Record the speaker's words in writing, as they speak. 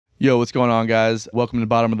Yo, what's going on, guys? Welcome to the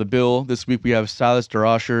bottom of the bill. This week we have Silas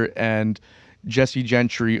Durocher and Jesse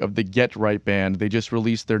Gentry of the Get Right Band. They just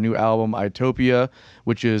released their new album, iTopia,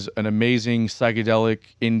 which is an amazing psychedelic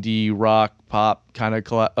indie rock pop kind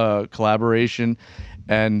of collaboration.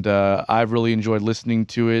 And I've really enjoyed listening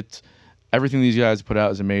to it. Everything these guys put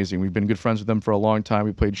out is amazing. We've been good friends with them for a long time.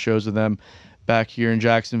 We played shows with them back here in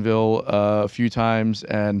Jacksonville a few times,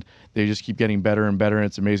 and they just keep getting better and better, and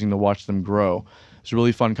it's amazing to watch them grow. It's a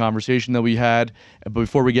really fun conversation that we had. But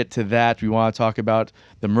before we get to that, we want to talk about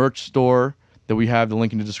the merch store that we have the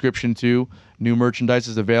link in the description to. New merchandise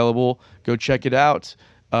is available. Go check it out.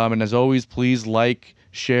 And as always, please like,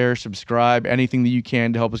 share, subscribe, anything that you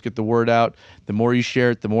can to help us get the word out. The more you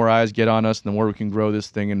share it, the more eyes get on us, and the more we can grow this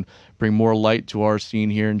thing and bring more light to our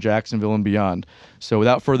scene here in Jacksonville and beyond. So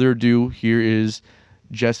without further ado, here is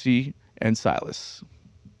Jesse and Silas.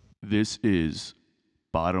 This is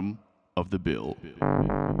Bottom of the Bill.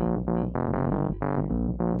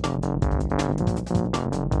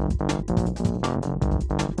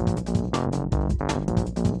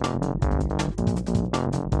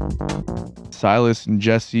 Silas and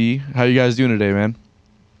Jesse, how you guys doing today, man?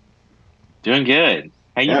 Doing good.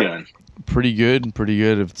 How you doing? Pretty good, pretty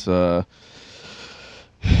good. It's I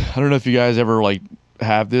don't know if you guys ever like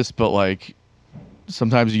have this, but like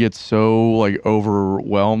sometimes you get so like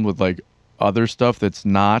overwhelmed with like other stuff that's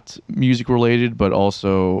not music related, but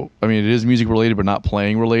also, I mean, it is music related, but not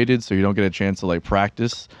playing related, so you don't get a chance to like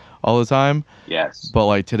practice all the time. Yes. But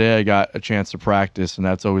like today I got a chance to practice, and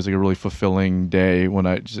that's always like a really fulfilling day when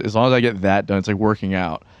as long as I get that done. It's like working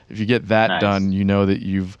out. If you get that done, you know that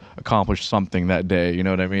you've accomplished something that day. You know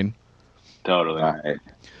what I mean? Totally. All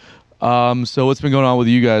right. So what's been going on with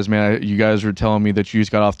you guys, man? You guys were telling me that you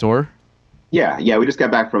just got off tour? Yeah, we just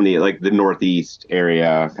got back from the Northeast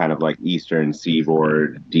area, kind of like Eastern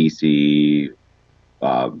Seaboard, DC,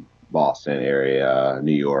 Boston area,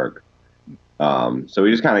 New York. So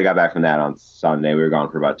we just kind of got back from that on Sunday. We were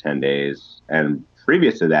gone for about 10 days. And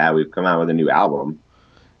previous to that, we've come out with a new album.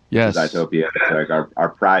 Yes. iTopia. It's like our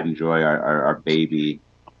pride and joy, our baby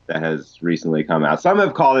that has recently come out. Some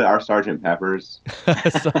have called it our Sgt. Pepper's.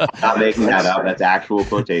 Not making that up. That's actual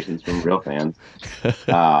quotations from real fans.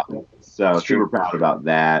 So super proud about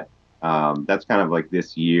that. That's kind of like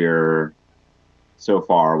this year so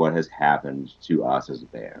far what has happened to us as a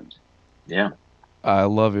band. Yeah. I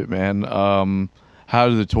love it, man. How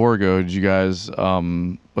did the tour go? Did you guys like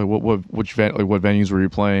what venues were you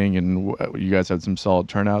playing, and you guys had some solid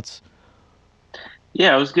turnouts?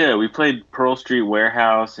 Yeah, it was good. We played Pearl Street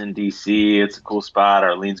Warehouse in DC. It's a cool spot.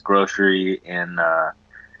 Arlene's Grocery in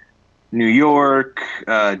New York.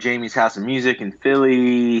 Jamie's House of Music in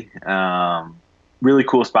Philly. Really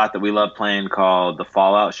cool spot that we love playing called the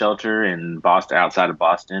Fallout Shelter in Boston, outside of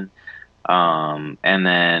Boston. And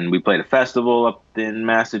then we played a festival up in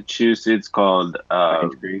Massachusetts called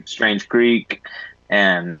Strange Creek,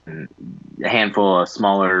 and a handful of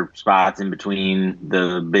smaller spots in between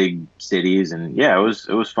the big cities. And yeah, it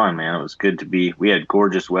was fun, man. It was good to be. We had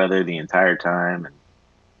gorgeous weather the entire time, and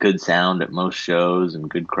good sound at most shows, and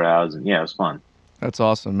good crowds. And yeah, it was fun. That's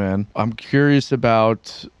awesome, man. I'm curious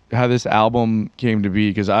about how this album came to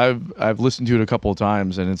be, because I've listened to it a couple of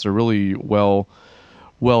times, and it's a really well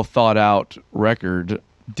thought out record,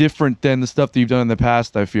 different than the stuff that you've done in the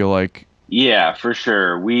past, I feel like. Yeah, for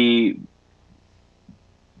sure.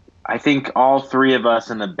 I think all three of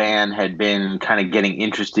us in the band had been kind of getting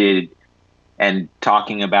interested and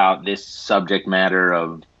talking about this subject matter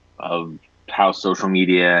of how social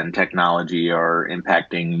media and technology are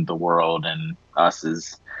impacting the world and us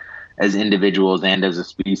as individuals and as a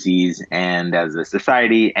species and as a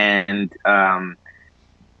society. And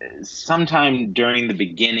sometime during the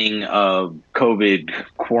beginning of COVID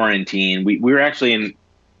quarantine, we were actually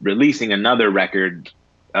releasing another record.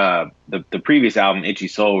 The previous album, Itchy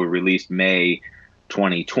Soul, we released May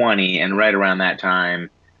 2020, and right around that time,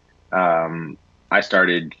 I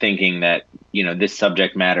started thinking that, this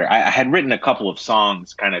subject matter. I had written a couple of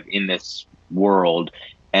songs kind of in this world,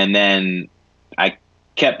 and then I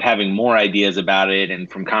kept having more ideas about it, and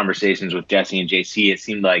from conversations with Jesse and JC, it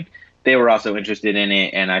seemed like they were also interested in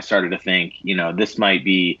it, and I started to think, this might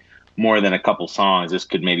be more than a couple songs. This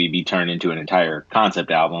could maybe be turned into an entire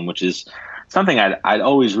concept album, which is something I'd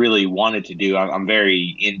always really wanted to do. I'm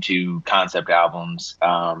very into concept albums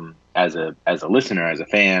as a listener, as a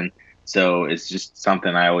fan. So it's just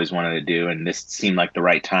something I always wanted to do, and this seemed like the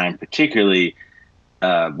right time, particularly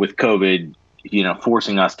with COVID,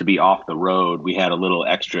 forcing us to be off the road. We had a little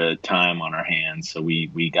extra time on our hands, so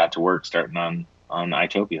we got to work starting on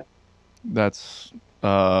iTopia. That's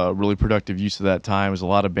really productive use of that time. There's a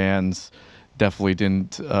lot of bands definitely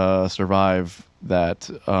didn't survive that.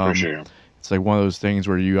 For sure. It's like one of those things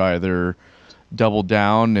where you either double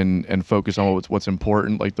down and focus on what's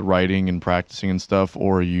important, like the writing and practicing and stuff,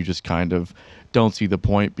 or you just kind of don't see the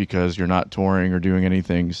point because you're not touring or doing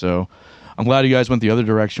anything. So I'm glad you guys went the other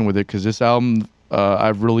direction with it, because this album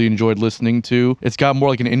I've really enjoyed listening to. It's got more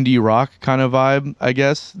like an indie rock kind of vibe, I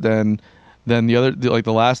guess, than the other, like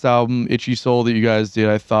the last album, Itchy Soul, that you guys did.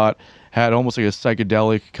 I thought had almost like a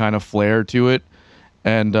psychedelic kind of flair to it,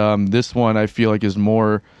 and this one I feel like is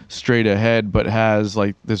more straight ahead, but has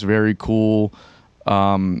like this very cool,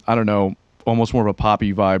 I don't know, almost more of a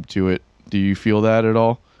poppy vibe to it. Do you feel that at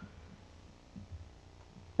all?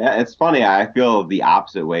 Yeah, it's funny. I feel the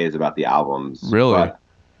opposite ways about the albums. Really? But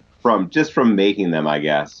from making them, I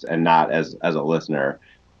guess, and not as a listener.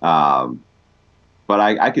 But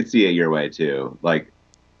I could see it your way too. Like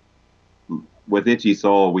with Itchy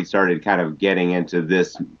Soul, we started kind of getting into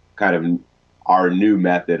this kind of our new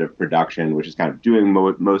method of production, which is kind of doing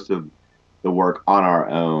most of the work on our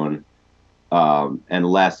own, and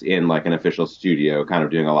less in like an official studio, kind of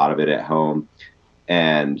doing a lot of it at home.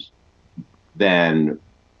 And then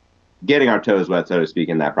getting our toes wet, so to speak,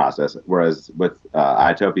 in that process. Whereas with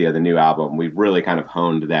iTopia, the new album, we've really kind of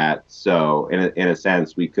honed that. So in a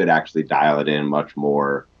sense, we could actually dial it in much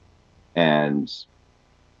more. And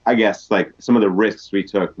I guess like some of the risks we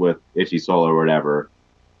took with Itchy Soul or whatever,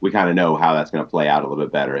 we kind of know how that's going to play out a little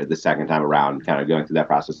bit better the second time around, kind of going through that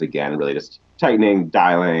process again, really just tightening,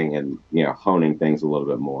 dialing, and, honing things a little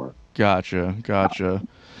bit more. Gotcha.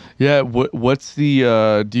 Yeah, what's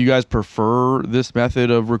the do you guys prefer this method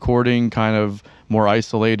of recording, kind of more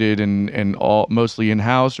isolated and all mostly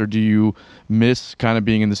in-house, or do you miss kind of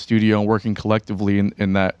being in the studio and working collectively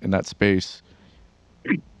in that space?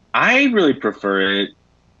 I really prefer it.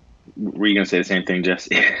 Were you gonna say the same thing,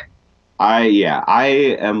 Jesse? I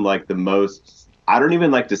am like I don't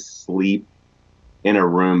even like to sleep in a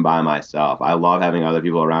room by myself. I love having other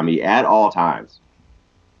people around me at all times.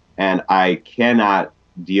 And I cannot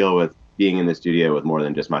deal with being in the studio with more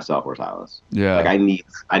than just myself or Silas. Yeah. Like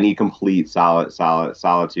I need complete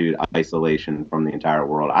solitude, isolation from the entire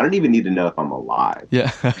world. I don't even need to know if I'm alive.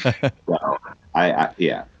 Yeah. So I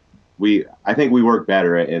think we work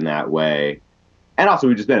better in that way. And also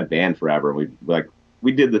we've just been a band forever.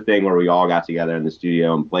 We did the thing where we all got together in the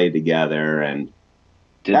studio and played together, and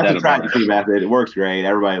that's a tried and true method. It works great.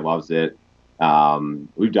 Everybody loves it.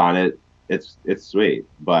 We've done it. It's sweet,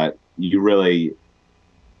 but you really,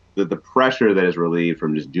 the pressure that is relieved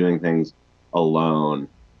from just doing things alone,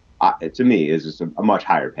 to me, is just a much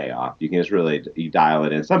higher payoff. You can just really, you dial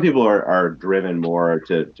it in. Some people are driven more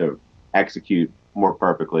to execute more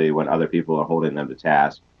perfectly when other people are holding them to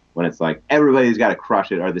task, when it's like everybody's got to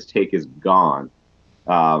crush it or this take is gone.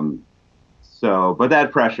 But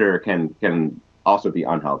that pressure can also be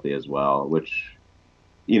unhealthy as well, which,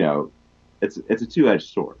 it's a two-edged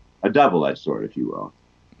sword, a double-edged sword, if you will.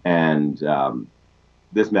 And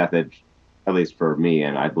this method, at least for me,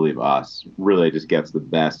 and I believe us, really just gets the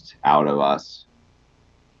best out of us.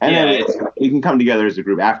 And then we can come together as a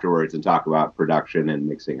group afterwards and talk about production and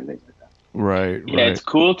mixing and things like that. Right. Yeah, it's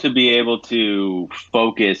cool to be able to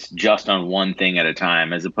focus just on one thing at a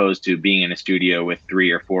time, as opposed to being in a studio with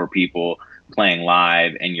 3 or 4 people playing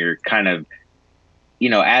live, and you're kind of,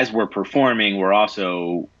 as we're performing, we're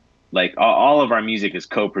also like all of our music is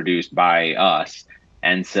co-produced by us.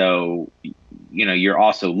 And so, you're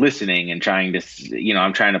also listening and trying to,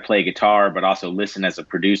 I'm trying to play guitar, but also listen as a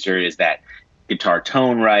producer. Is that guitar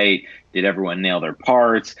tone right? Did everyone nail their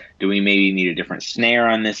parts? Do we maybe need a different snare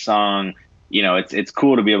on this song? It's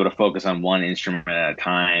cool to be able to focus on one instrument at a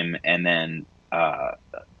time. And then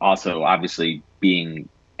also, obviously, doing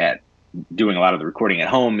a lot of the recording at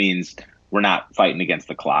home means we're not fighting against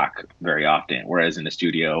the clock very often. Whereas in the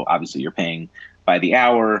studio, obviously, you're paying by the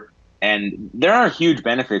hour. And there are huge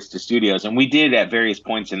benefits to studios. And we did at various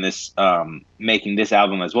points in this, making this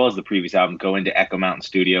album as well as the previous album, go into Echo Mountain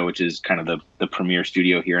Studio, which is kind of the premier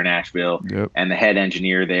studio here in Asheville. Yep. And the head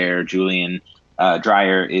engineer there, Julian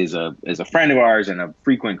Dreyer, is a friend of ours and a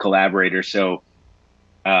frequent collaborator. So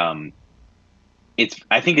I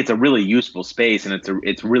think it's a really useful space, and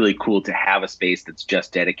it's really cool to have a space that's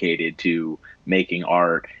just dedicated to making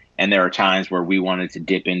art. And there are times where we wanted to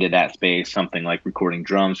dip into that space, something like recording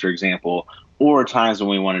drums, for example, or times when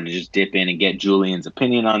we wanted to just dip in and get Julian's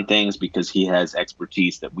opinion on things because he has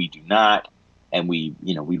expertise that we do not. And we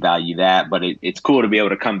value that. But it's cool to be able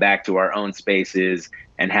to come back to our own spaces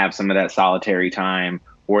and have some of that solitary time,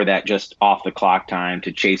 or that just off the clock time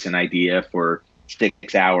to chase an idea for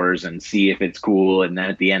 6 hours and see if it's cool. And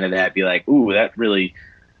then at the end of that, be like, ooh, that really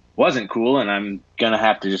wasn't cool. And I'm going to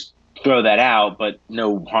have to just throw that out, but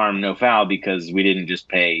no harm, no foul, because we didn't just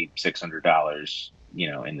pay $600,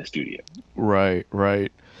 in the studio. Right,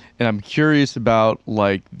 right. And I'm curious about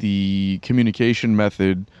like the communication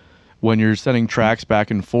method when you're sending tracks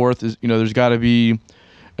back and forth. Is there's got to be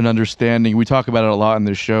an understanding. We talk about it a lot in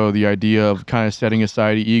this show. The idea of kind of setting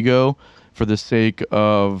aside ego for the sake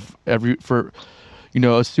of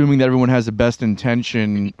assuming that everyone has the best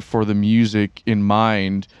intention for the music in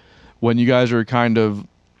mind. When you guys are kind of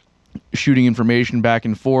shooting information back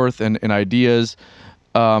and forth and ideas,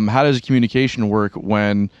 how does communication work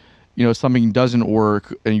when something doesn't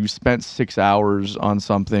work and you spent 6 hours on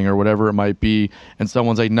something or whatever it might be, and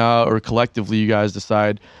someone's like, nah, or collectively you guys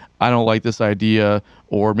decide, I don't like this idea,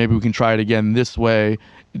 or maybe we can try it again this way.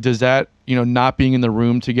 Does that, not being in the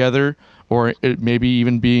room together, or it maybe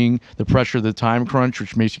even being the pressure of the time crunch,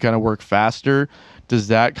 which makes you kind of work faster, does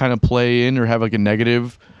that kind of play in or have like a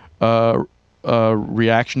negative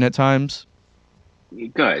reaction at times?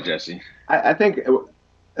 Go ahead, Jesse. I think,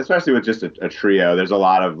 especially with just a trio, there's a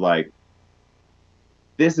lot of like,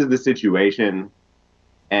 this is the situation,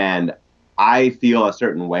 and I feel a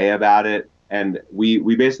certain way about it. And we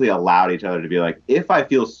basically allowed each other to be like, if I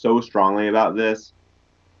feel so strongly about this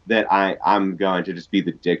that I'm going to just be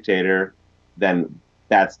the dictator, then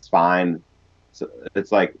that's fine. So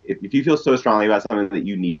it's like, if you feel so strongly about something that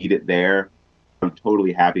you need it there, I'm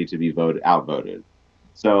totally happy to be outvoted.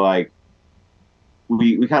 So like,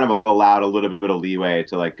 we kind of allowed a little bit of leeway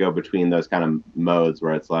to like go between those kind of modes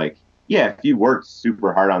where it's like, yeah, if you worked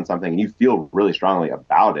super hard on something and you feel really strongly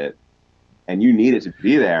about it and you need it to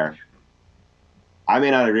be there, I may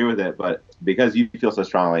not agree with it, but because you feel so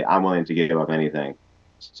strongly, I'm willing to give up anything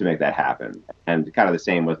to make that happen. And kind of the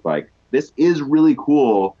same with like, this is really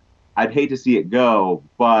cool. I'd hate to see it go,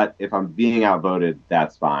 but if I'm being outvoted,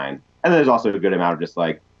 that's fine. And there's also a good amount of just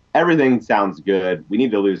like, everything sounds good. We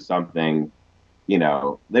need to lose something.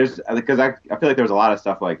 Because I feel like there was a lot of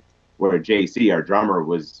stuff like where JC, our drummer,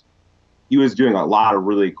 he was doing a lot of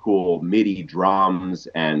really cool MIDI drums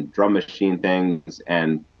and drum machine things,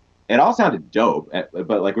 and it all sounded dope.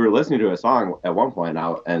 But like we were listening to a song at one point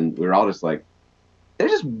and we were all just like,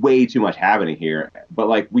 there's just way too much happening here. But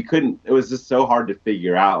like it was just so hard to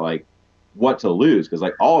figure out like what to lose, because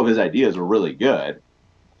like all of his ideas were really good.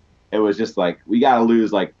 It was just like, we got to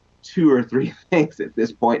lose like 2 or 3 things at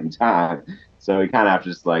this point in time. So we kind of have to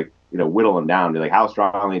just like, whittle them down to like, how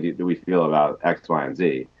strongly do we feel about X, Y, and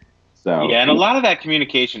Z? So yeah, and a lot of that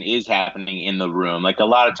communication is happening in the room. Like a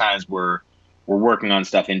lot of times we're working on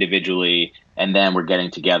stuff individually, and then we're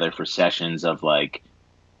getting together for sessions of like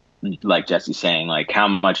Jesse's saying, like, how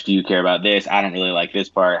much do you care about this? I don't really like this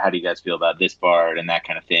part. How do you guys feel about this part? And that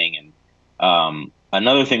kind of thing. And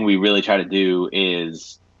another thing we really try to do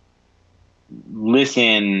is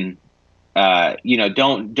listen.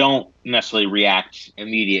 Don't necessarily react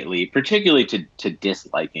immediately, particularly to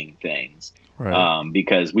disliking things. Right.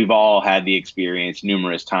 Because we've all had the experience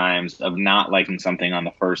numerous times of not liking something on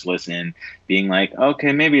the first listen, being like,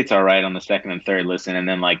 okay, maybe it's all right on the second and third listen. And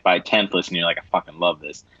then like by 10th listen, you're like, I fucking love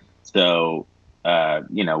this. So,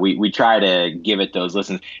 we try to give it those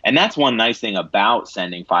listens. And that's one nice thing about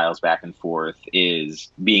sending files back and forth,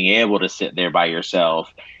 is being able to sit there by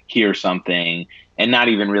yourself, hear something, and not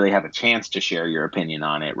even really have a chance to share your opinion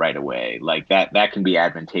on it right away. Like that can be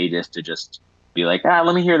advantageous to just be like,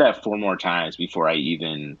 let me hear that 4 more times before I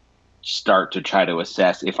even start to try to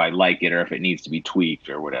assess if I like it or if it needs to be tweaked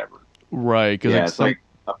or whatever. Right. Because it's like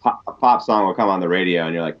a pop song will come on the radio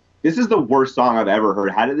and you're like, this is the worst song I've ever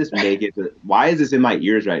heard. How did this make it? Why is this in my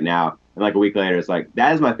ears right now? And like a week later, it's like,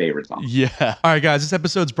 that is my favorite song. Yeah. All right, guys, this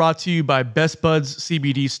episode's brought to you by Best Buds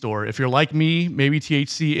CBD Store. If you're like me, maybe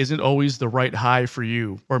THC isn't always the right high for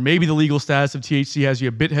you. Or maybe the legal status of THC has you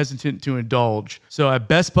a bit hesitant to indulge. So at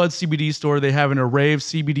Best Buds CBD Store, they have an array of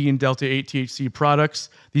CBD and Delta-8 THC products.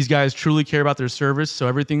 These guys truly care about their service, so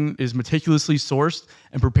everything is meticulously sourced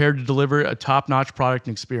and prepared to deliver a top-notch product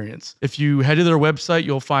and experience. If you head to their website,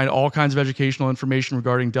 you'll find all kinds of educational information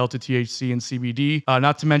regarding Delta THC and CBD.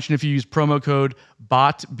 Not to mention, if you use promo code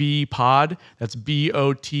BotBPod, that's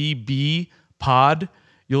BOTB pod,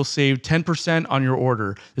 you'll save 10% on your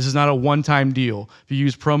order. This is not a one-time deal. If you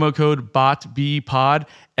use promo code BotBPod,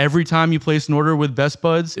 every time you place an order with Best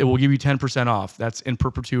Buds, it will give you 10% off. That's in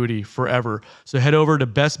perpetuity, forever. So head over to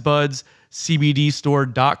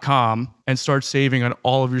bestbudscbdstore.com and start saving on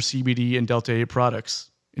all of your CBD and Delta-8 products.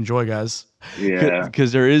 Enjoy, guys. Yeah.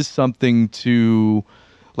 Because there is something to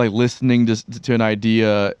like listening to an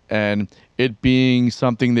idea and it being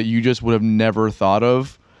something that you just would have never thought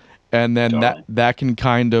of. And then that can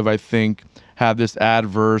kind of, I think, have this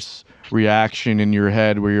adverse reaction in your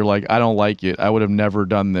head where you're like, I don't like it. I would have never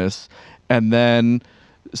done this. And then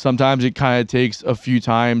sometimes it kind of takes a few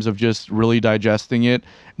times of just really digesting it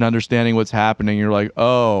and understanding what's happening. You're like,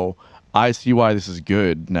 oh, I see why this is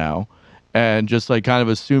good now. And just like kind of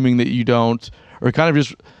assuming that you don't, or kind of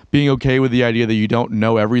just being okay with the idea that you don't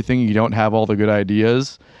know everything, you don't have all the good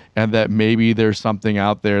ideas, and that maybe there's something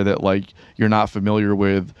out there that like you're not familiar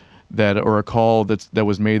with, that, or a call that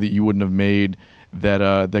was made that you wouldn't have made,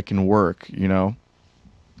 that can work, you know?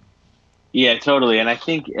 Yeah, totally. And I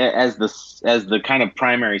think as the kind of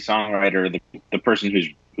primary songwriter, the person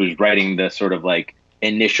who's writing the sort of like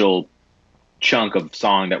initial chunk of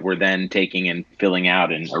song that we're then taking and filling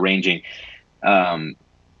out and arranging,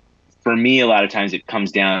 for me, a lot of times it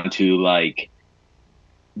comes down to like,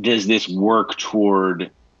 does this work toward,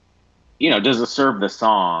 does it serve the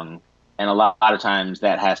song? And a lot of times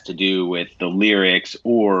that has to do with the lyrics,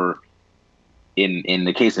 or in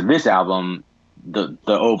the case of this album, the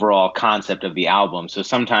overall concept of the album. So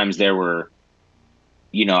sometimes there were,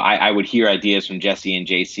 I would hear ideas from Jesse and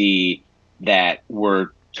JC that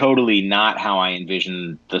were totally not how I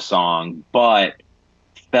envisioned the song, but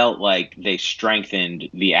felt like they strengthened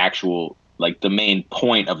the actual, like the main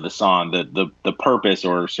point of the song, the purpose,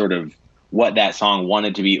 or sort of what that song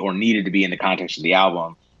wanted to be or needed to be in the context of the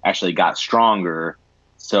album actually got stronger.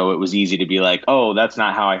 So it was easy to be like, oh, that's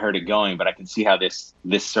not how I heard it going, but I can see how this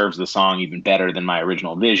serves the song even better than my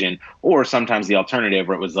original vision. Or sometimes the alternative,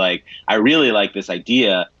 where it was like, I really like this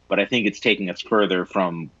idea, but I think it's taking us further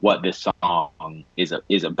from what this song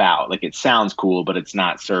is about. Like, it sounds cool, but it's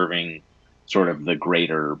not serving sort of the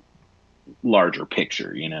greater, larger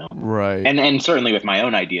picture, Right. And certainly with my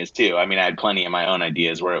own ideas too. I mean, I had plenty of my own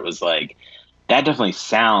ideas where it was like, that definitely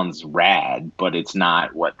sounds rad, but it's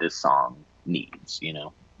not what this song needs,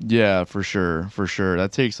 Yeah, for sure.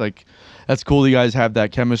 That's cool. You guys have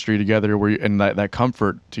that chemistry together and that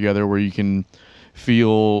comfort together where you can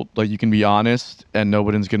feel like you can be honest and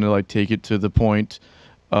nobody's going to like take it to the point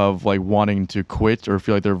of like wanting to quit or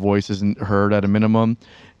feel like their voice isn't heard at a minimum.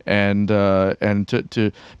 And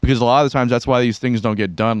to because a lot of the times that's why these things don't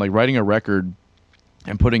get done. Like writing a record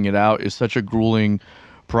and putting it out is such a grueling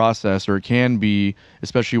process, or it can be,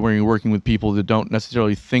 especially when you're working with people that don't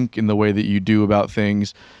necessarily think in the way that you do about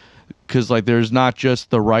things, because like there's not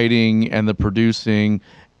just the writing and the producing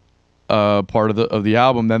part of the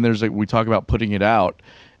album. Then there's like, we talk about putting it out,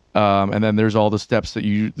 and then there's all the steps that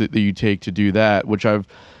you take to do that, which I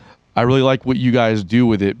really like what you guys do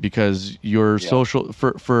with it, because your social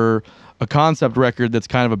for a concept record that's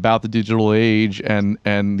kind of about the digital age and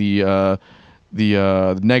the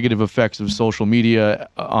negative effects of social media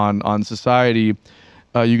on society.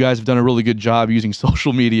 You guys have done a really good job using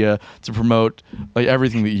social media to promote like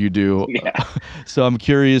everything that you do. Yeah. So I'm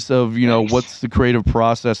curious of, what's the creative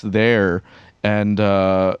process there, and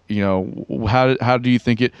how do you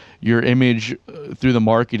think your image through the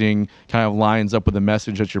marketing kind of lines up with the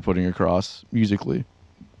message that you're putting across musically?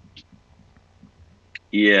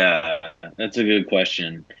 Yeah, that's a good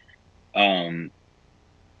question.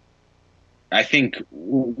 I think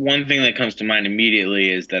one thing that comes to mind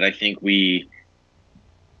immediately is that I think we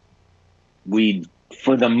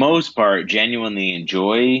for the most part genuinely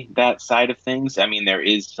enjoy that side of things. I mean, there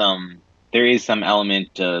is some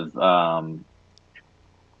element of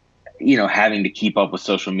having to keep up with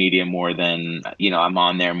social media more than, I'm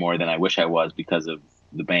on there more than I wish I was because of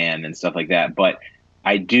the band and stuff like that. But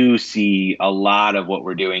I do see a lot of what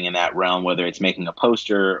we're doing in that realm, whether it's making a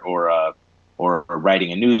poster or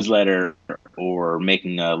writing a newsletter or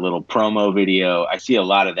making a little promo video. I see a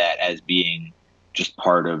lot of that as being just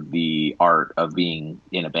part of the art of being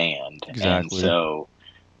in a band. Exactly. And so,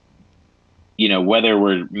 whether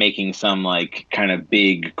we're making some like kind of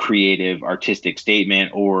big creative artistic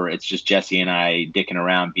statement, or it's just Jesse and I dicking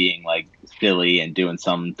around being like silly and doing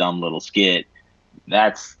some dumb little skit,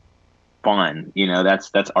 that's fun.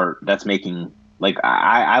 That's art. That's making, like,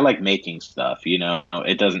 I like making stuff,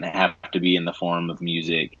 it doesn't have to be in the form of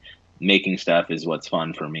music. Making stuff is what's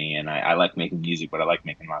fun for me. And I like making music, but I like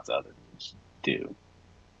making lots of other things too.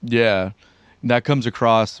 Yeah. That comes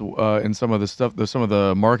across in some of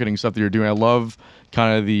the marketing stuff that you're doing. I love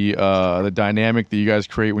kind of the dynamic that you guys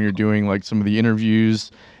create when you're doing like some of the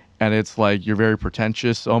interviews, and it's like you're very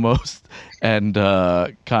pretentious almost, and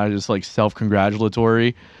kind of just like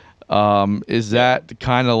self-congratulatory. Is that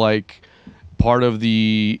kind of like part of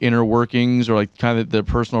the inner workings, or like kind of the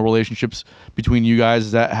personal relationships between you guys?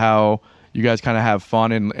 Is that how you guys kind of have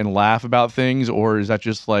fun and laugh about things, or is that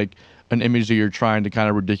just like an image that you're trying to kind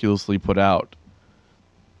of ridiculously put out?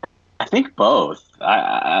 I think both.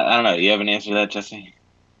 I don't know. You have an answer to that, Jesse?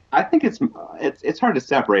 I think it's hard to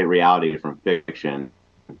separate reality from fiction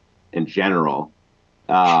in general.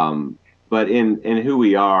 But in who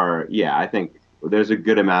we are, yeah, I think there's a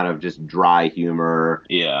good amount of just dry humor.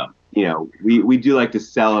 Yeah. You know, we do like to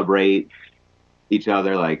celebrate each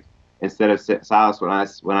other. Like, instead of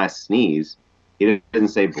Silas, when I sneeze, he doesn't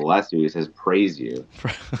say bless you, he says praise you.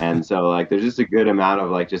 And so, like, there's just a good amount of,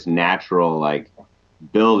 like, just natural, like,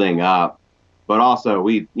 building up. But also,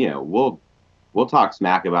 we'll talk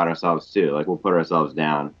smack about ourselves too. Like, we'll put ourselves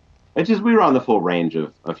down. It's just, we run the full range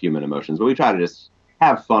of human emotions, but we try to just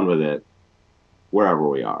have fun with it wherever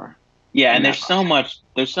we are. Yeah, and there's so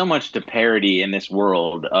much to parody in this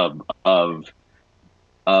world of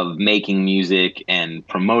making music and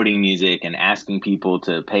promoting music and asking people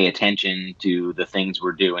to pay attention to the things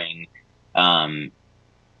we're doing.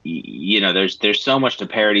 There's so much to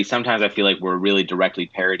parody. Sometimes I feel like we're really directly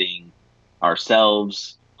parodying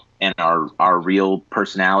ourselves and our real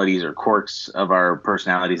personalities or quirks of our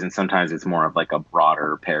personalities, and sometimes it's more of like a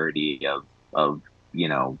broader parody of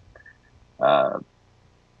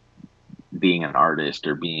being an artist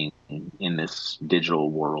or being in this digital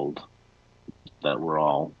world that we're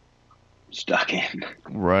all stuck in.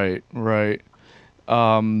 Right.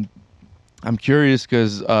 I'm curious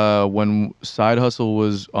because when Side Hustle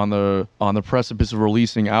was on the precipice of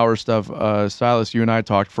releasing our stuff, Silas, you and I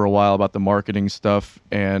talked for a while about the marketing stuff,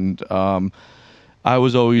 and I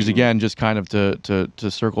was always again just kind of to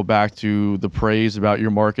circle back to the praise about your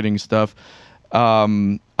marketing stuff.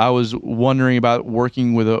 I was wondering about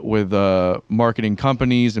working with marketing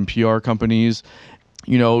companies and PR companies.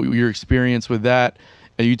 You know, your experience with that.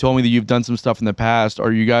 And you told me that you've done some stuff in the past.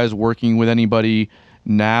 Are you guys working with anybody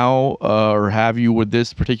now, or have you with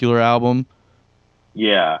this particular album?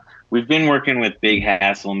 Yeah, we've been working with Big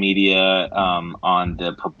Hassle Media on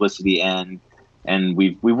the publicity end, and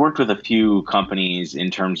we've worked with a few companies in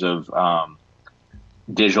terms of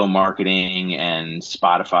digital marketing and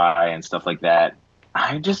Spotify and stuff like that.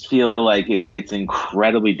 I just feel like it's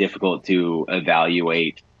incredibly difficult to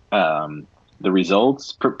evaluate the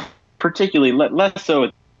results, particularly less so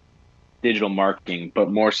with digital marketing,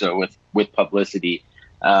 but more so with publicity.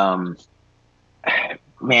 Man,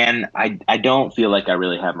 I don't feel like I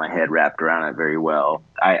really have my head wrapped around it very well.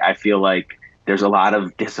 I feel like there's a lot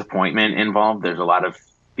of disappointment involved. There's a lot of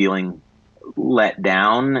feeling let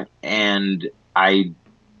down, and I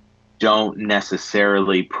don't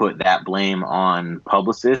necessarily put that blame on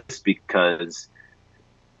publicists because,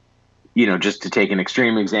 just to take an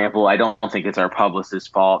extreme example, I don't think it's our publicist's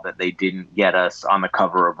fault that they didn't get us on the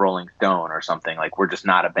cover of Rolling Stone or something. Like, we're just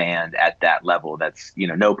not a band at that level. That's,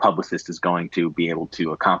 no publicist is going to be able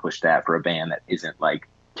to accomplish that for a band that isn't like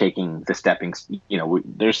taking the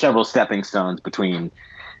there's several stepping stones between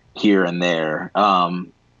here and there.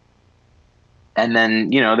 And then,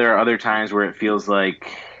 there are other times where it feels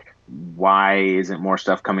like, why isn't more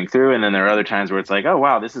stuff coming through? And then there are other times where it's like, oh,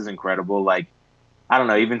 wow, this is incredible. Like, I don't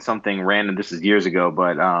know, even something random. This is years ago,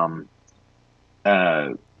 but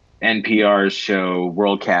NPR's show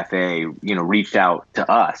World Cafe, reached out to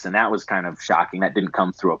us, and that was kind of shocking. That didn't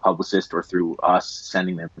come through a publicist or through us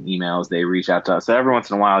sending them emails. They reached out to us. So every once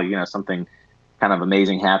in a while, something kind of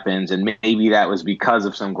amazing happens, and maybe that was because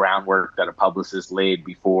of some groundwork that a publicist laid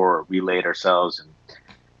before we laid ourselves. And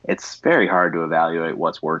it's very hard to evaluate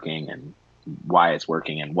what's working and why it's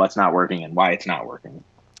working and what's not working and why it's not working.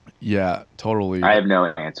 Yeah, totally. I have no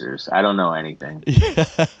answers. I don't know anything.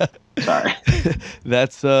 Sorry.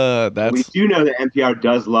 That's We do know that NPR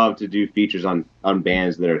does love to do features on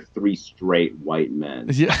bands that are three straight white men.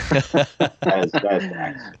 Yeah. That's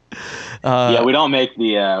facts. Yeah, we don't make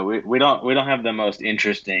the we don't have the most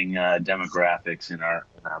interesting demographics in our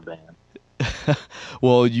band.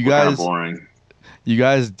 Well, We're kind of boring. You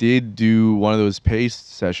guys did do one of those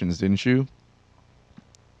paste sessions, didn't you?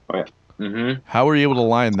 Oh, yeah. Mm-hmm. How were you able to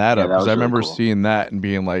line that up? Because I remember really cool. seeing that and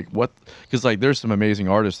being like, "What?" Because like, there's some amazing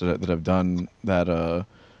artists that have done that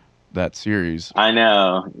series. I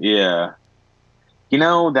know. Yeah.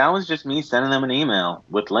 That was just me sending them an email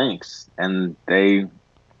with links, and they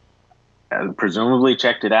presumably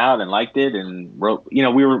checked it out and liked it and wrote. We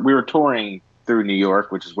were touring through New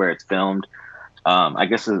York, which is where it's filmed. I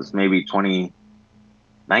guess it was maybe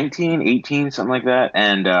 2019, 18, something like that,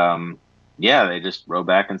 and yeah, they just wrote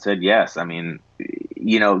back and said yes. I mean,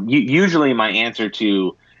 usually my answer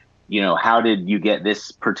to, how did you get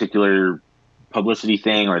this particular publicity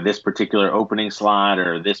thing or this particular opening slot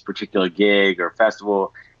or this particular gig or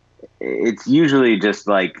festival, it's usually just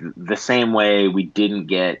like the same way we didn't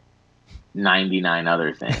get 99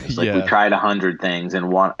 other things. Like, Yeah. we tried 100 things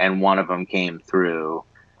and one of them came through.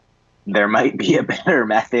 there might be a better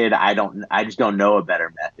method. I just don't know a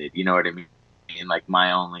better method. You know what I mean? Like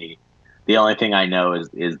the only thing I know is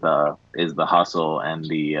the hustle and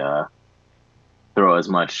the throw as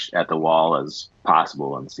much at the wall as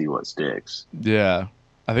possible and see what sticks. Yeah.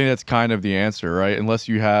 I think that's kind of the answer, right? Unless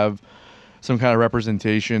you have some kind of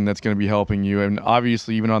representation that's going to be helping you. And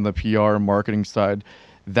obviously, even on the PR and marketing side,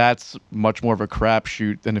 that's much more of a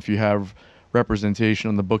crapshoot than if you have representation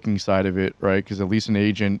on the booking side of it, right? Because at least an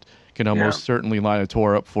agent can almost certainly line a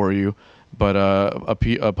tour up for you. But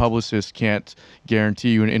a publicist can't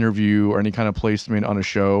guarantee you an interview or any kind of placement on a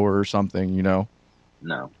show or something, you know?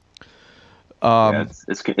 No.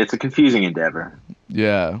 It's a confusing endeavor.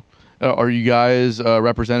 Yeah. Are you guys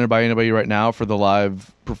represented by anybody right now for the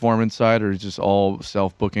live performance side, or is it just all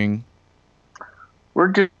self-booking? We're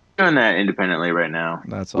doing that independently right now.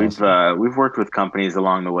 That's awesome. We've worked with companies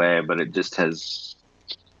along the way, but it just has.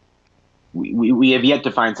 We have yet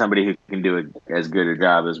to find somebody who can do as good a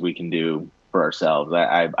job as we can do for ourselves.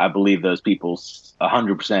 I believe those people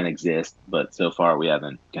 100% exist, but so far we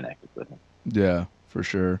haven't connected with them. Yeah, for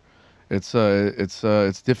sure. It's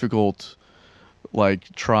difficult,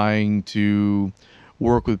 like trying to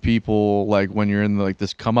work with people like when you're in like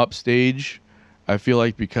this come up stage. I feel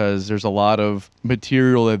like because there's a lot of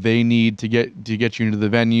material that they need to get you into the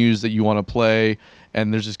venues that you want to play,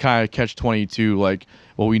 and there's this kind of catch-22, like,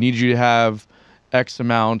 well, we need you to have X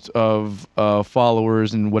amount of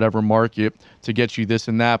followers in whatever market to get you this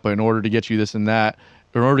and that, but in order to get you this and that,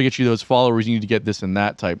 or in order to get you those followers, you need to get this and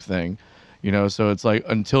that type thing. You know, so it's like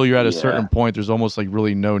until you're at a certain point, there's almost like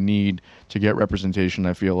really no need to get representation,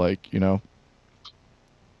 I feel like, you know?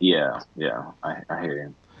 Yeah, I hear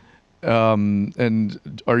you.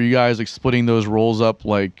 And are you guys like splitting those roles up,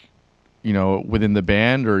 like, you know, within the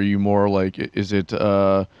band, or are you more like, is it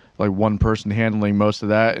like one person handling most of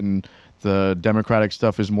that and the democratic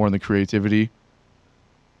stuff is more in the creativity?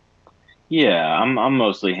 Yeah, I'm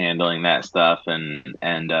mostly handling that stuff, and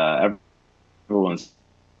everyone's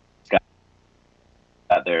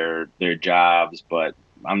got their jobs, but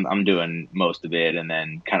I'm doing most of it, and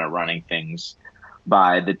then kind of running things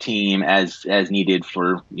by the team as needed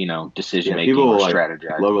for, you know, decision making or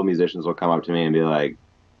strategizing. Local musicians will come up to me and be like,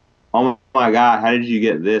 "Oh my God, how did you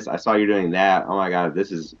get this? I saw you doing that. Oh my God,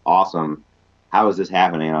 this is awesome. How is this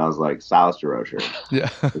happening?" And I was like, Silas Durocher. Yeah,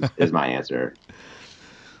 is my answer.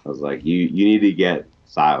 I was like, you need to get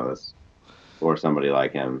Silas or somebody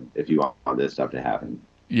like him if you want this stuff to happen.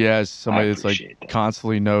 Yeah, somebody that's like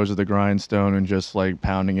constantly nose of the grindstone and just like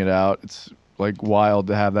pounding it out. It's like wild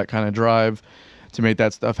to have that kind of drive to make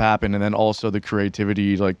that stuff happen, and then also the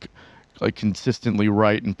creativity, like consistently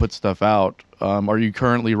write and put stuff out. Are you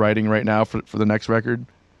currently writing right now for the next record?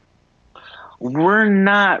 We're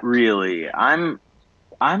not really. I'm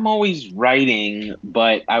always writing,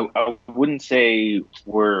 but I wouldn't say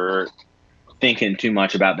we're thinking too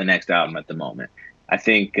much about the next album at the moment. I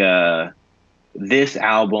think this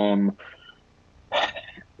album,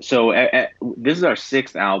 so this is our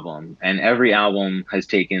 6th album, and every album has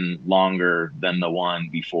taken longer than the one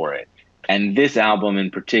before it. And this album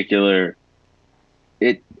in particular,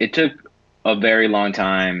 it took a very long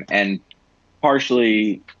time, and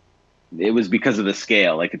partially it was because of the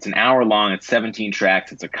scale. Like, it's an hour long, it's 17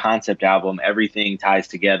 tracks, it's a concept album, everything ties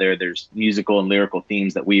together. There's musical and lyrical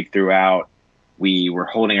themes that weave throughout. We were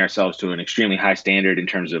holding ourselves to an extremely high standard in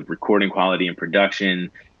terms of recording quality and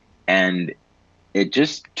production, and it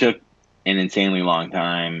just took an insanely long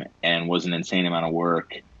time and was an insane amount of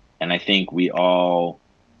work. And I think we all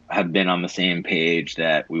have been on the same page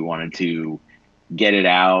that we wanted to get it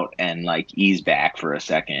out and like ease back for a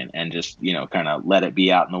second and just, you know, kind of let it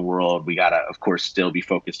be out in the world. We gotta, of course, still be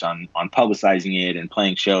focused on publicizing it and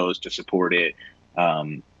playing shows to support it.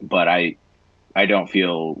 But I don't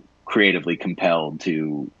feel creatively compelled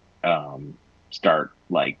to start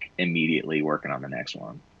like immediately working on the next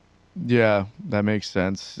one. Yeah, that makes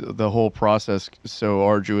sense. The whole process is so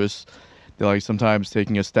arduous that like sometimes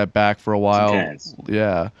taking a step back for a while. It's intense.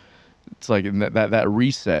 Yeah. It's like that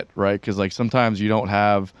reset, right? Because like sometimes you don't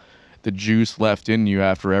have the juice left in you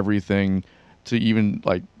after everything to even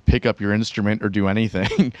like pick up your instrument or do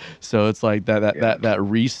anything. So it's like that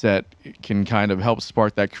reset can kind of help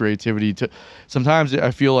spark that creativity. To sometimes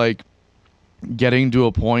I feel like getting to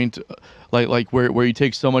a point like where you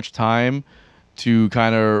take so much time to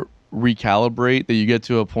kind of recalibrate that you get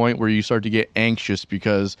to a point where you start to get anxious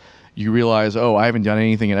because you realize, oh, I haven't done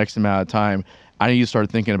anything in X amount of time. I need to start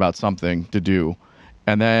thinking about something to do.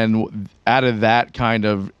 And then out of that kind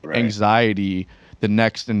of anxiety, the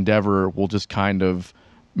next endeavor will just kind of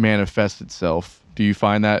manifest itself. Do you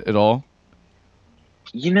find that at all?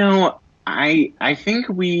 You know, I think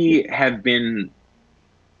we have been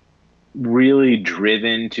really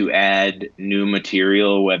driven to add new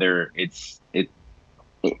material, whether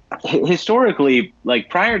historically, like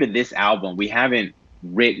prior to this album, we haven't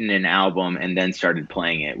written an album and then started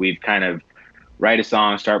playing it. We've kind of write a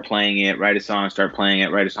song, start playing it, write a song, start playing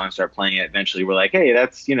it, write a song, start playing it. Eventually we're like, hey,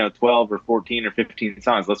 that's, 12 or 14 or 15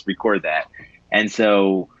 songs. Let's record that. And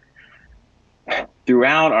so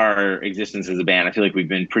throughout our existence as a band, I feel like we've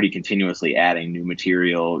been pretty continuously adding new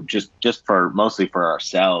material just for mostly for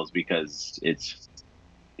ourselves, because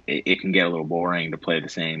it can get a little boring to play the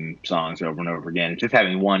same songs over and over again. Just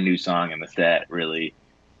having one new song in the set really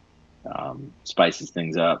spices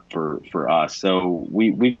things up for us. So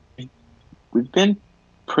we've been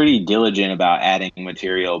pretty diligent about adding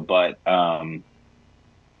material, but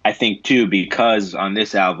I think too, because on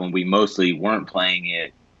this album we mostly weren't playing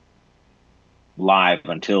it live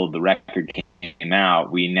until the record came out,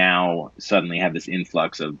 we now suddenly have this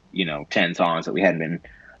influx of 10 songs that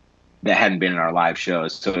hadn't been in our live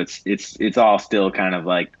shows. So it's all still kind of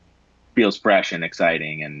like feels fresh and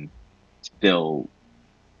exciting, and still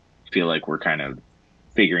feel like we're kind of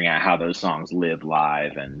figuring out how those songs live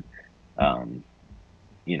live, and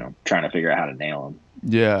trying to figure out how to nail them.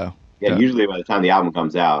 Yeah. Usually by the time the album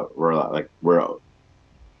comes out, we're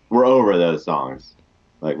over those songs.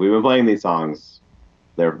 Like, we've been playing these songs,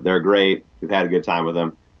 they're great, we've had a good time with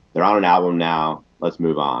them, they're on an album now, let's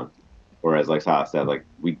move on. Whereas, like Silas said, like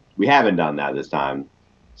we haven't done that this time.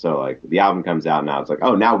 So like the album comes out now, it's like,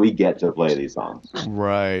 oh, now we get to play these songs.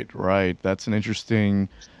 Right. That's an interesting,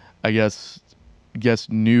 I guess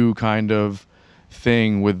new kind of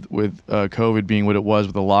thing with COVID being what it was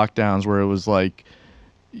with the lockdowns, where it was like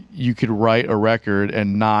you could write a record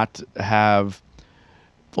and not have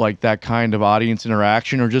like that kind of audience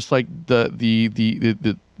interaction, or just like the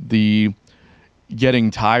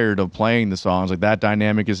getting tired of playing the songs. Like, that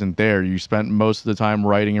dynamic isn't there. You spent most of the time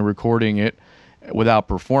writing and recording it without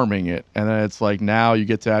performing it, and then it's like now you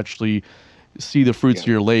get to actually see the fruits of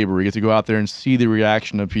your labor. You get to go out there and see the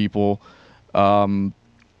reaction of people. Do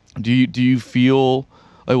you feel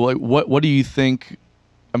like what do you think?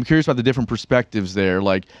 I'm curious about the different perspectives there,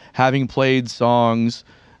 like having played songs,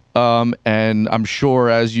 and I'm sure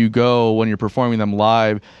as you go, when you're performing them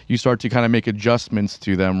live, you start to kind of make adjustments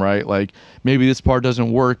to them, right? Like, maybe this part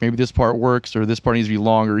doesn't work, maybe this part works, or this part needs to be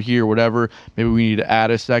longer here, whatever. Maybe we need to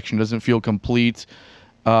add a section, doesn't feel complete.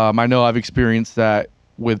 I know I've experienced that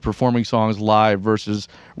with performing songs live versus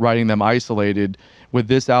writing them isolated. With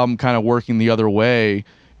this album kind of working the other way,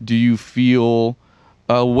 do you feel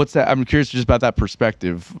what's that? I'm curious just about that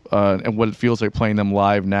perspective, and what it feels like playing them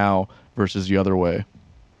live now versus the other way.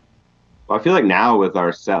 Well, I feel like now with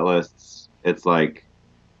our set lists, it's like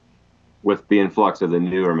with the influx of the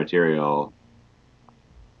newer material,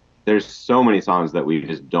 there's so many songs that we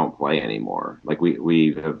just don't play anymore. Like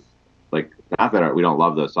we have, like, not that we don't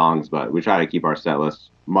love those songs, but we try to keep our set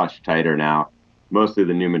list much tighter now, mostly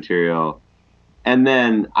the new material. And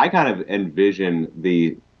then I kind of envision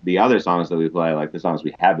the other songs that we play, like the songs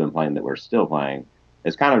we have been playing that we're still playing,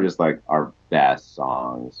 is kind of just like our best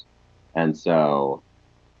songs. And so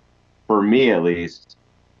for me, at least,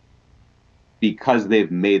 because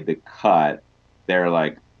they've made the cut, they're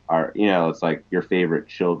like it's like your favorite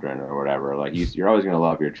children or whatever. Like, you're always going to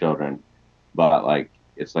love your children, but like,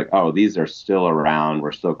 it's like, oh, these are still around.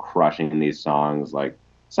 We're still crushing these songs. Like,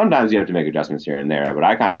 sometimes you have to make adjustments here and there, but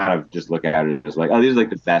I kind of just look at it as like, oh, these are like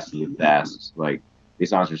the best of the best. Like, these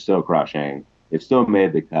songs are still crushing. They've still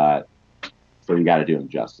made the cut, so you got to do them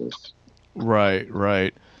justice. Right.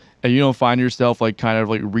 And you don't find yourself like kind of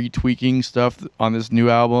like retweaking stuff on this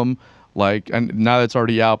new album, like, and now that it's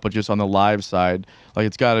already out, but just on the live side, like,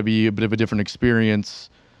 it's got to be a bit of a different experience,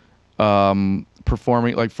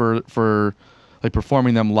 performing like for like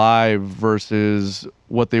performing them live versus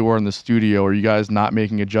what they were in the studio. Are you guys not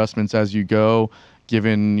making adjustments as you go,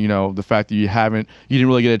 given the fact that you didn't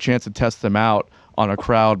really get a chance to test them out on a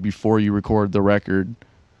crowd before you record the record?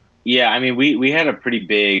 Yeah, I mean, we had a pretty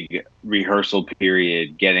big rehearsal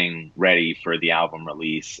period getting ready for the album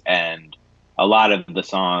release, and a lot of the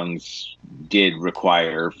songs did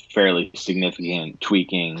require fairly significant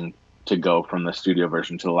tweaking to go from the studio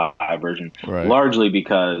version to the live version, right. Largely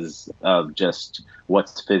because of just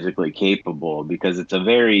what's physically capable, because it's a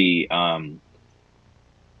very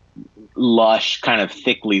lush, kind of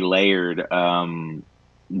thickly layered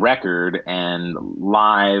record, and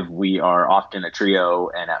live we are often a trio,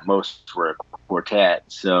 and at most we're a quartet.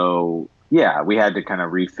 So yeah, we had to kind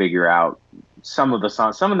of refigure out some of the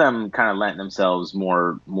songs. Some of them kind of lent themselves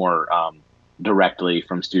more directly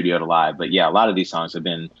from studio to live, but yeah, a lot of these songs have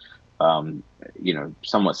been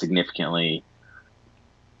somewhat significantly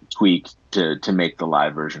tweaked to make the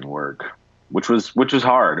live version work, which was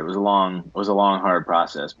hard. It was a long, hard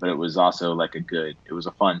process, but it was also like it was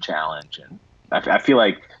a fun challenge. And I feel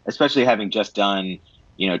like, especially having just done,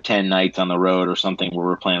 10 nights on the road or something where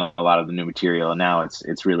we're playing a lot of the new material, and now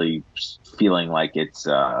it's really feeling like it's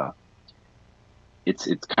kind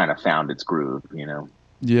of found its groove,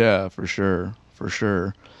 Yeah, for sure.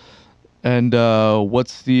 And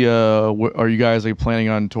what's the are you guys like planning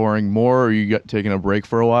on touring more, or are you taking a break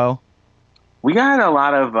for a while? We got a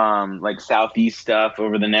lot of like Southeast stuff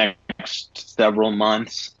over the next several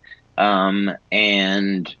months.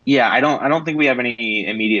 And yeah, I don't think we have any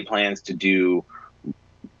immediate plans to do,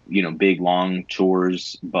 big long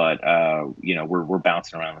tours, but we're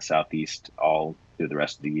bouncing around the Southeast all through the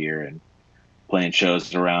rest of the year and playing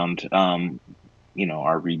shows around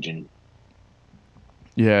our region.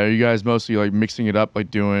 Yeah, are you guys mostly like mixing it up,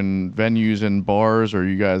 like doing venues and bars, or are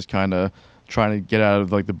you guys kind of trying to get out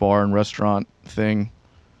of like the bar and restaurant thing?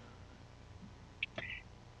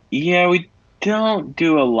 Yeah, we don't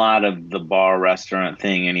do a lot of the bar restaurant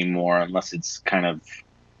thing anymore, unless it's kind of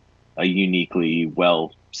a uniquely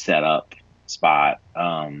well set up spot.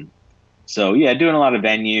 So yeah, doing a lot of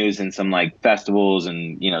venues and some like festivals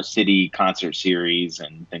and city concert series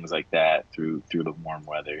and things like that through the warm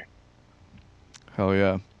weather. Hell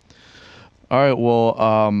yeah. All right, well,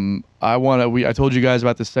 I told you guys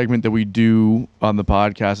about the segment that we do on the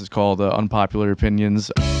podcast. It's called Unpopular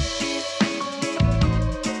Opinions.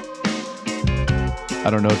 I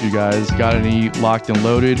don't know if you guys got any locked and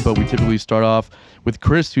loaded, but we typically start off with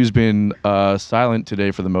Chris, who's been silent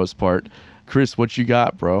today for the most part. Chris, what you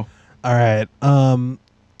got, bro? All right.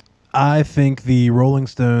 I think the Rolling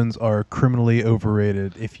Stones are criminally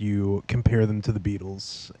overrated if you compare them to the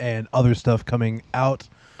Beatles and other stuff coming out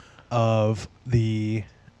of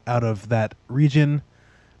that region.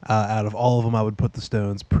 Out of all of them, I would put the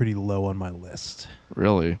Stones pretty low on my list.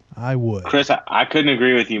 Really? I would. Chris, I couldn't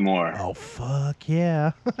agree with you more. Oh, fuck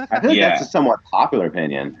yeah. I think that's a somewhat popular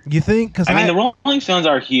opinion. You think? Because I mean, the Rolling Stones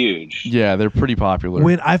are huge. Yeah, they're pretty popular.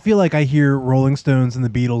 When I feel like I hear Rolling Stones and the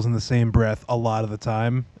Beatles in the same breath a lot of the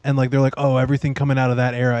time, and like they're like, oh, everything coming out of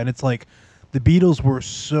that era, and it's like the Beatles were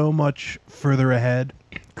so much further ahead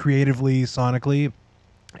creatively, sonically,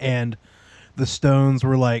 and the Stones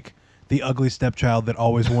were like the ugly stepchild that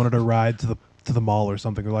always wanted a ride to the mall or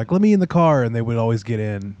something. They're like, let me in the car, and they would always get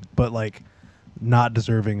in, but like not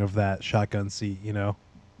deserving of that shotgun seat,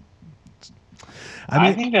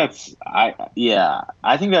 I think that's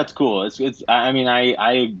cool.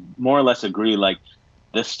 I more or less agree. Like,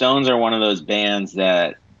 the Stones are one of those bands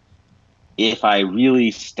that if I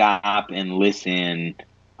really stop and listen,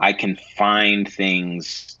 I can find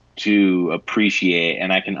things to appreciate,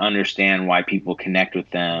 and I can understand why people connect with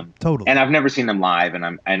them. Totally. And I've never seen them live,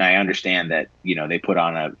 and I understand that they put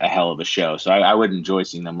on a hell of a show. So I would enjoy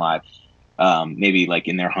seeing them live, maybe like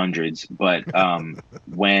in their hundreds. But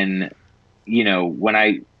when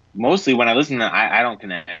I listen to them, I don't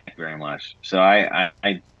connect very much. So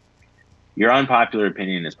your unpopular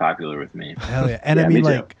opinion is popular with me. Hell yeah. And Yeah, I mean, me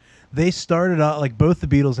too. like, they started out, like, both the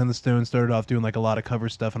Beatles and the Stones started off doing like a lot of cover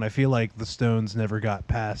stuff, and I feel like the Stones never got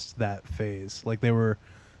past that phase. Like, they were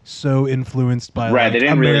so influenced by Right, like they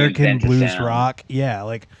didn't really American invent the blues sound. rock. Yeah,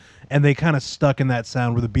 like, and they kind of stuck in that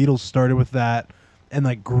sound where the Beatles started with that and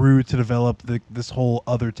like grew to develop this whole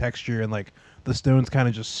other texture, and like the Stones kind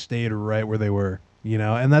of just stayed right where they were,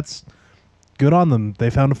 and that's good on them. They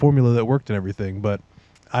found a formula that worked and everything, but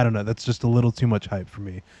I don't know. That's just a little too much hype for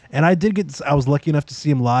me. And I was lucky enough to see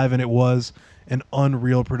him live, and it was an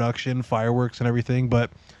unreal production, fireworks and everything.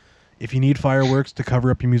 But if you need fireworks to cover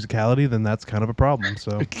up your musicality, then that's kind of a problem.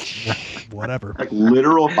 So whatever. Like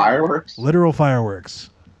literal fireworks? Literal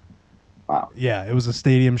fireworks. Wow. Yeah, it was a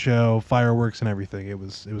stadium show, fireworks and everything. It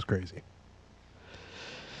was crazy.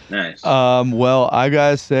 Nice. Well, I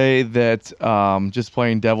gotta say that just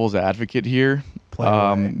playing devil's advocate here. Play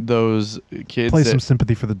away. Those kids. Play some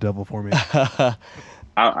sympathy for the devil for me. I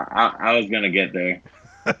was gonna get there.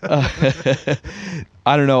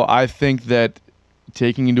 I don't know. I think that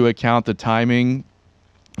taking into account the timing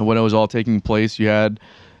when it was all taking place, you had,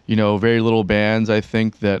 very little bands, I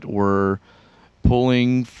think, that were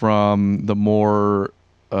pulling from the more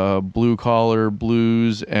blue collar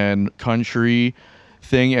blues and country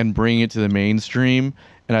thing and bringing it to the mainstream.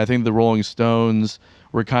 And I think the Rolling Stones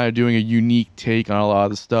were kind of doing a unique take on a lot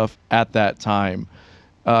of the stuff at that time.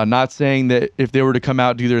 Not saying that if they were to come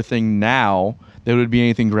out and do their thing now, there would be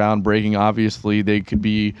anything groundbreaking. Obviously, they could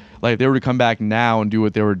be like, if they were to come back now and do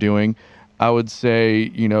what they were doing, I would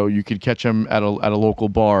say, you could catch them at a local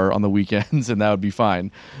bar on the weekends, and that would be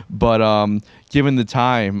fine. But given the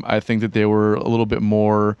time, I think that they were a little bit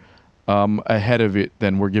more ahead of it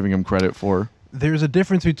than we're giving them credit for. There's a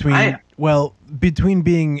difference between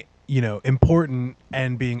being important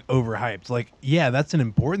and being overhyped. Like, yeah, that's an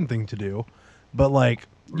important thing to do, but like,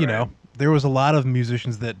 there was a lot of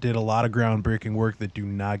musicians that did a lot of groundbreaking work that do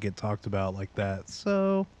not get talked about like that.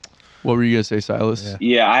 So, what were you gonna say, Silas?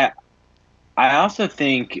 Yeah, I also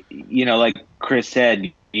think, like Chris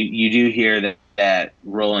said, you do hear that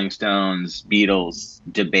Rolling Stones, Beatles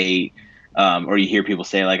debate, or you hear people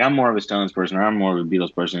say like, I'm more of a Stones person or I'm more of a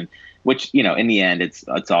Beatles person, which, in the end, it's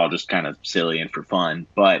all just kind of silly and for fun.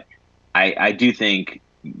 But I do think,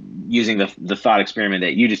 using the thought experiment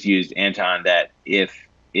that you just used, Anton, that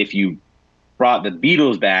if you brought the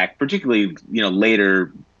Beatles back, particularly,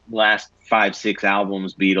 later, last 5-6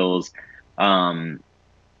 albums, Beatles,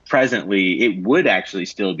 presently, it would actually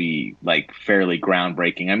still be like fairly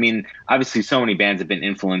groundbreaking. I mean, obviously so many bands have been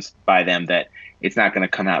influenced by them that it's not going to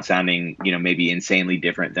come out sounding, maybe insanely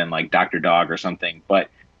different than like Dr. Dog or something. But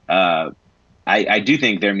I do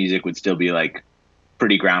think their music would still be like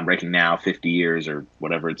pretty groundbreaking now, 50 years or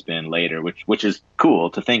whatever it's been later, which is cool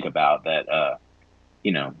to think about, that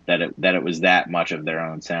that it was that much of their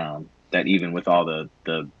own sound, that even with all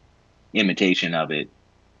the imitation of it,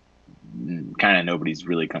 kind of nobody's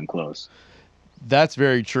really come close. That's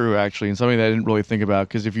very true, actually, and something that I didn't really think about,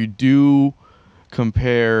 because if you do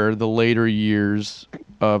compare the later years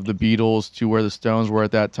of the Beatles to where the Stones were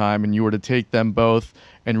at that time, and you were to take them both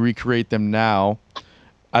and recreate them now,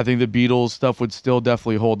 I think the Beatles stuff would still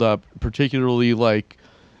definitely hold up, particularly like,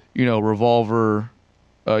 Revolver,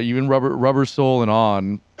 even Rubber Soul and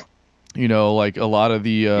on, like a lot of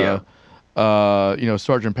the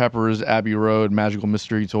Sgt. Pepper's, Abbey Road, Magical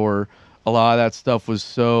Mystery Tour, a lot of that stuff was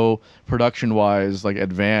so production-wise like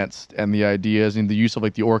advanced, and the ideas and the use of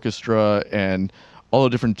like the orchestra and all the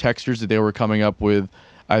different textures that they were coming up with,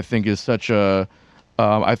 I think is such a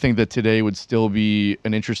I think that today would still be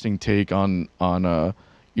an interesting take on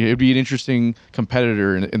it'd be an interesting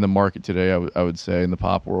competitor in the market today, I would say, in the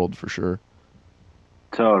pop world for sure.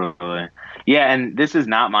 Totally. Yeah, and this is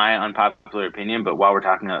not my unpopular opinion, but while we're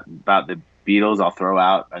talking about the Beatles, I'll throw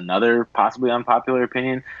out another possibly unpopular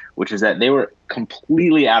opinion, which is that they were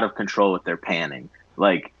completely out of control with their panning.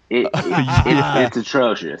 Like it's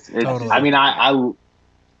atrocious. Totally. I mean,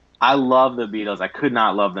 I love the Beatles. I could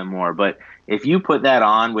not love them more. But if you put that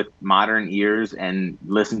on with modern ears and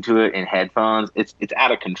listen to it in headphones, it's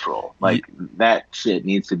out of control. Like that shit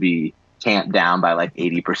needs to be tamped down by like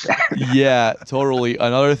 80%. Yeah, totally.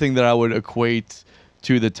 Another thing that I would equate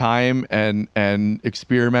to the time and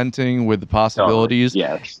experimenting with the possibilities.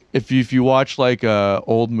 Totally. Yes. If you watch like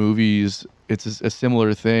old movies, it's a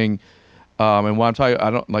similar thing. And when I'm talking, I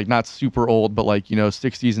don't like not super old, but like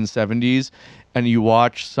 60s and 70s, and you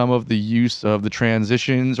watch some of the use of the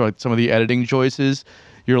transitions or like some of the editing choices,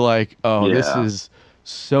 you're like, this is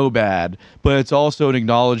so bad. But it's also an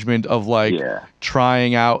acknowledgement of like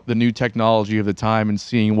trying out the new technology of the time and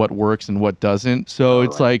seeing what works and what doesn't. So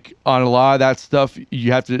it's like on a lot of that stuff,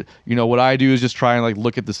 you have to, what I do is just try and like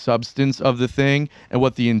look at the substance of the thing and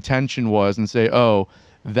what the intention was and say, oh,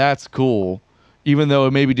 that's cool. Even though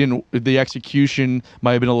it maybe the execution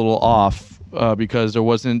might have been a little off because there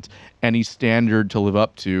wasn't any standard to live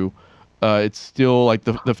up to. It's still like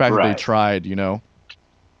the fact that they tried,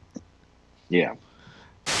 Yeah.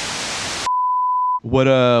 What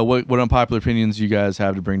unpopular opinions you guys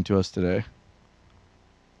have to bring to us today?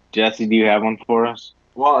 Jesse, do you have one for us?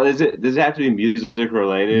 Well, does it have to be music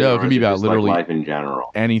related? No, it can be about literally life in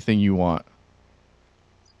general. Anything you want.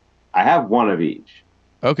 I have one of each.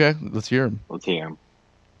 Okay, let's hear them. Let's hear them.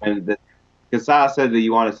 And because Silas said that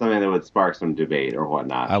you wanted something that would spark some debate or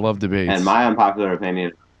whatnot. I love debates. And my unpopular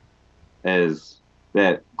opinion is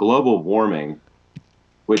that global warming,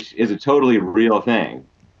 which is a totally real thing,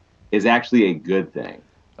 is actually a good thing.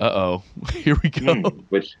 Uh-oh. Here we go.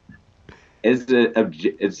 Which is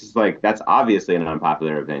it's just like, that's obviously an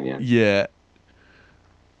unpopular opinion. Yeah.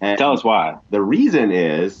 And tell us why. The reason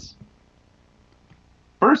is,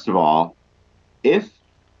 first of all, if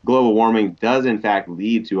global warming does in fact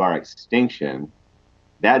lead to our extinction,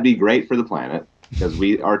 that'd be great for the planet because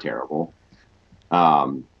we are terrible.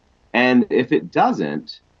 And if it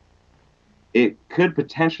doesn't, it could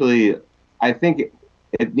potentially, I think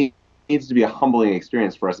it needs to be a humbling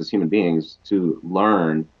experience for us as human beings to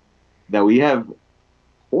learn that we have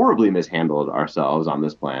horribly mishandled ourselves on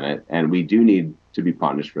this planet, and we do need to be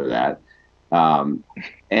punished for that.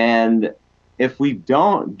 And if we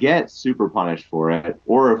don't get super punished for it,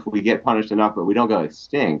 or if we get punished enough but we don't go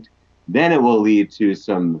extinct, then it will lead to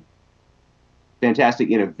some fantastic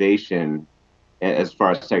innovation as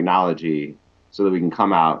far as technology, so that we can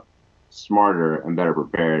come out smarter and better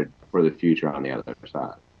prepared for the future on the other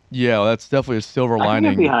side. Yeah, well, that's definitely a silver I can get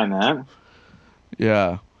lining. behind that.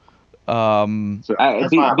 Yeah. So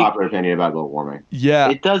that's my popular opinion about global warming. Yeah.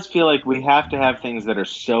 It does feel like we have to have things that are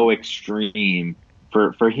so extreme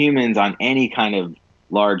for humans on any kind of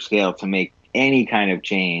large scale to make any kind of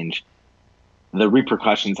change. The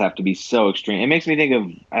repercussions have to be so extreme. It makes me think of,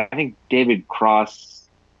 I think David Cross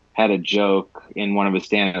had a joke in one of his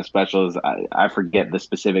stand-up specials. I forget the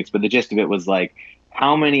specifics, but the gist of it was like,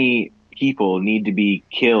 how many people need to be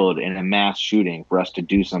killed in a mass shooting for us to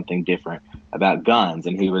do something different about guns?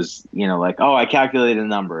 And he was, like, oh, I calculated a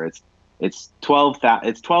number. It's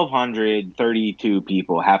 1,232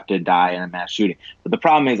 people have to die in a mass shooting. But the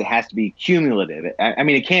problem is it has to be cumulative. I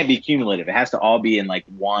mean, it can't be cumulative. It has to all be in like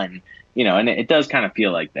one, and it does kind of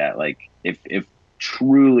feel like that. Like if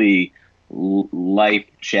truly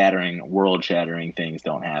life-shattering, world-shattering things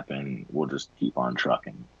don't happen, we'll just keep on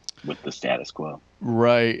trucking with the status quo.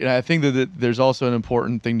 Right. And I think that there's also an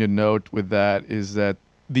important thing to note with that is that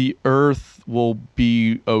the Earth will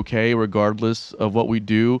be okay regardless of what we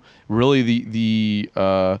do. Really,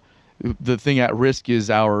 the thing at risk is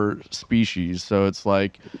our species. So it's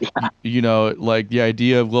like, like the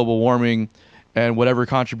idea of global warming and whatever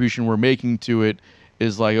contribution we're making to it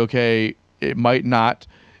is like, okay, it might not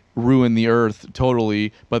ruin the Earth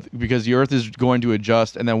totally, but because the Earth is going to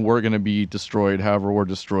adjust and then we're going to be destroyed however we're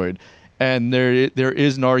destroyed. And there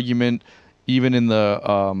is an argument, even in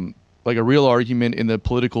the like a real argument in the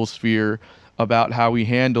political sphere about how we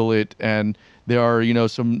handle it. And there are,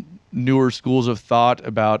 some newer schools of thought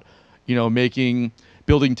about, building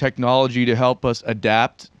technology to help us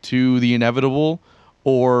adapt to the inevitable,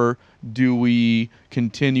 or do we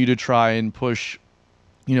continue to try and push,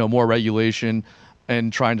 more regulation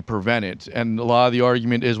and trying to prevent it? And a lot of the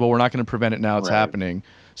argument is, well, we're not going to prevent it now; it's happening.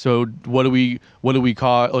 So what do we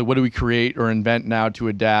create or invent now to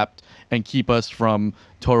adapt and keep us from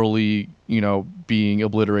totally, being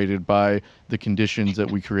obliterated by the conditions that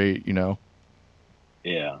we create,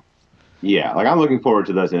 Yeah. Yeah, like I'm looking forward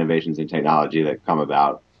to those innovations in technology that come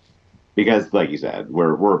about, because, like you said,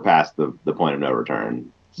 we're past the point of no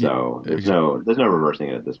return. So there's no reversing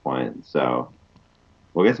it at this point. So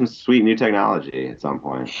we'll get some sweet new technology at some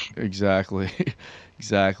point. Exactly.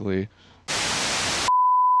 Exactly.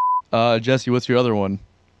 Jesse, what's your other one?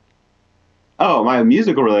 Oh, my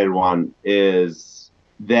musical related one is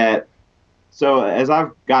that, so as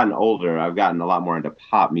I've gotten older, I've gotten a lot more into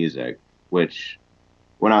pop music, which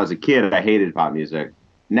when I was a kid, I hated pop music.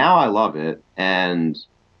 Now I love it. And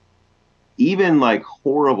even like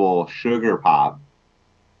horrible sugar pop,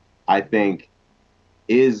 I think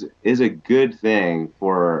is a good thing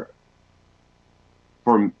for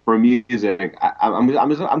music.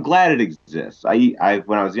 I'm glad it exists. I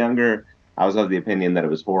when I was younger, I was of the opinion that it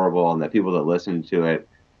was horrible and that people that listened to it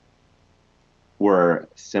were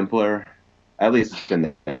simpler, at least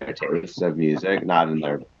in their tastes of music, not in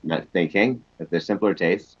their thinking, that they're simpler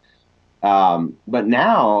tastes. But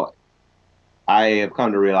now I have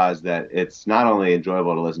come to realize that it's not only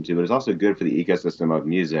enjoyable to listen to, but it's also good for the ecosystem of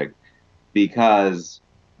music, because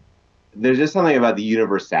there's just something about the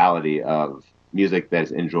universality of music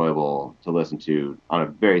that's enjoyable to listen to on a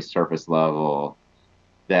very surface level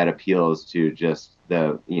that appeals to just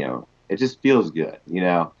it just feels good,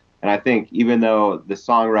 And I think even though the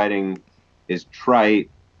songwriting is trite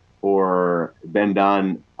or been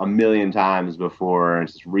done a million times before, and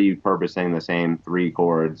it's just repurposing the same 3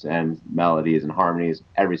 chords and melodies and harmonies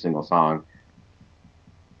every single song,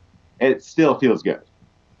 it still feels good,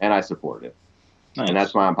 and I support it. Nice. And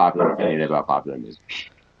that's my unpopular opinion about popular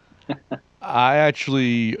music. I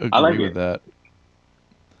actually agree with that.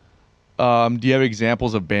 Do you have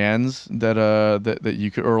examples of bands that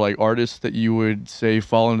you could, or like artists that you would say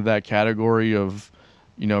fall into that category of,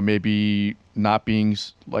 maybe not being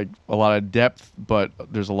like a lot of depth, but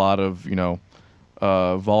there's a lot of,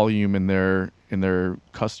 volume in their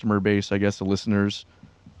customer base, I guess, the listeners?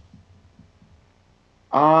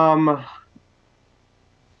 Not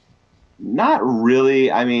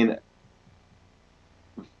really. I mean,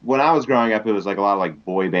 when I was growing up, it was like a lot of like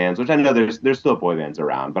boy bands, which I know there's still boy bands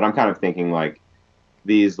around, but I'm kind of thinking like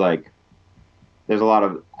these, like, there's a lot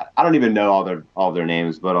of, I don't even know all their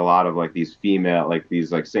names, but a lot of like these female, like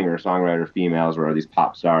these like singer songwriter females, or these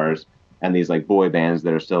pop stars, and these like boy bands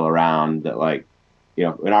that are still around that, like,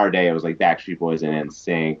 in our day it was like Backstreet Boys and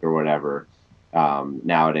NSYNC or whatever.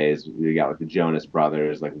 Nowadays we got like the Jonas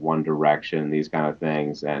Brothers, like One Direction, these kind of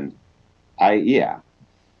things, and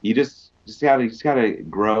you just just gotta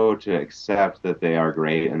grow to accept that they are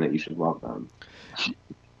great and that you should love them.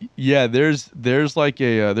 Yeah, there's like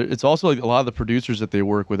it's also like a lot of the producers that they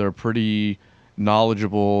work with are pretty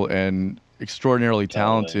knowledgeable and extraordinarily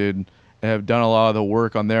talented and have done a lot of the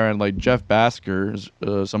work on there. And like Jeff Basker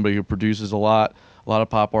is somebody who produces a lot of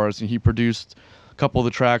pop artists, and he produced a couple of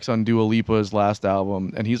the tracks on Dua Lipa's last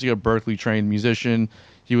album. And he's like a Berkeley trained musician.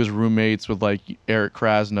 He was roommates with like Eric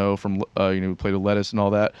Krasno from who played with Lettuce and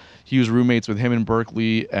all that. He was roommates with him in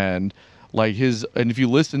Berkeley, and like and if you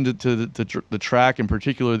listen to the track in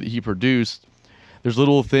particular that he produced, there's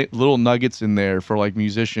little nuggets in there for like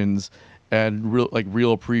musicians and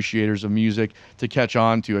real appreciators of music to catch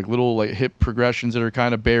on to, like little like hip progressions that are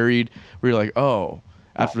kind of buried where you're like, oh,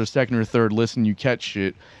 after the second or third listen you catch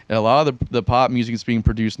it. And a lot of the pop music that's being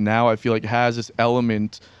produced now, I feel like, has this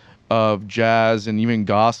element of jazz and even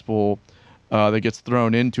gospel that gets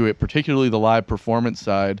thrown into it, particularly the live performance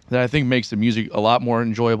side, that I think makes the music a lot more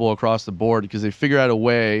enjoyable across the board, because they figure out a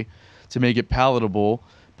way to make it palatable,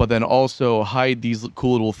 but then also hide these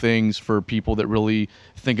cool little things for people that really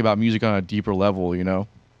think about music on a deeper level, you know?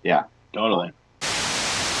 Yeah. Totally.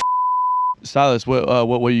 Silas,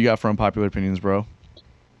 what you got for unpopular opinions, bro?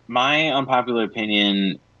 My unpopular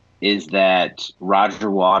opinion is that Roger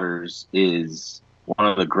Waters is one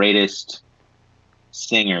of the greatest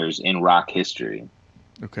singers in rock history.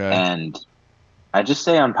 Okay. And I just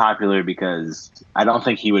say unpopular because I don't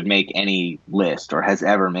think he would make any list or has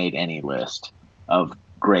ever made any list of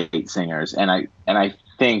great singers. And I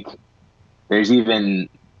think there's even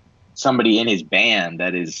somebody in his band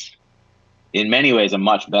that is in many ways a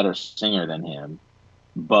much better singer than him,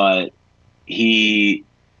 but he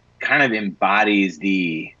kind of embodies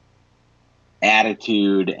the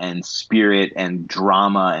attitude and spirit and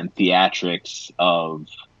drama and theatrics of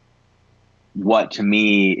what to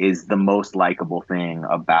me is the most likable thing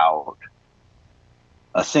about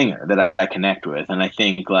a singer that I connect with. And I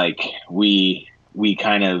think like we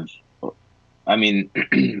kind of, I mean,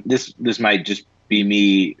 this might just be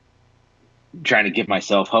me trying to give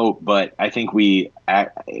myself hope, but I think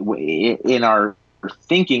in our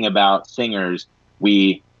thinking about singers,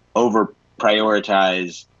 we over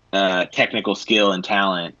prioritize technical skill and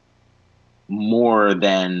talent more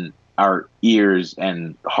than our ears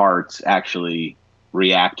and hearts actually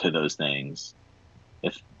react to those things.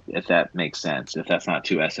 If that makes sense, if that's not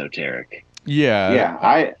too esoteric. Yeah,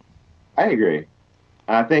 I agree.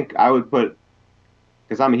 I think I would put,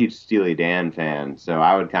 because I'm a huge Steely Dan fan, so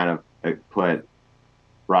I would kind of put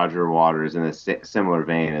Roger Waters in a similar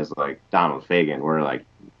vein as like Donald Fagen, where like,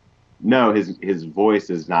 no, his voice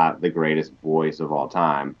is not the greatest voice of all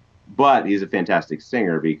time, but he's a fantastic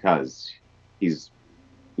singer because he's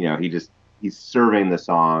serving the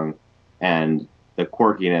song, and the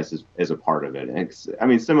quirkiness is a part of it. And I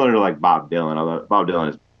mean, similar to like Bob Dylan, although Bob Dylan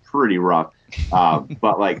is pretty rough,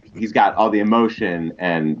 but like he's got all the emotion,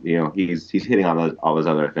 and he's hitting on all those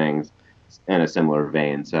other things in a similar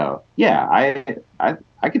vein. So yeah,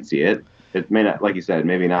 I could see it. It may not, like you said,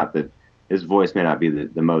 maybe not that his voice may not be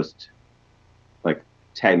the most like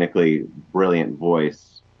technically brilliant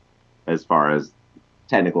voice as far as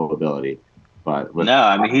technical ability, but no,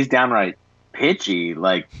 I mean he's downright pitchy,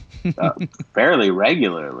 like fairly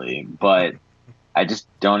regularly, but I just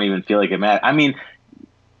don't even feel like it matters. I mean,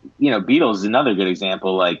 Beatles is another good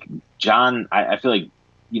example. Like John, I feel like,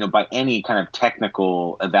 by any kind of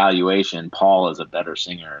technical evaluation, Paul is a better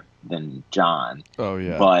singer than John. Oh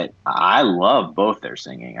yeah. But I love both their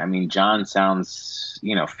singing. I mean, John sounds,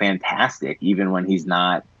 fantastic, even when he's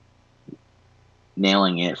not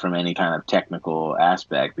nailing it from any kind of technical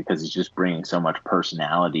aspect, because he's just bringing so much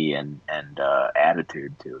personality and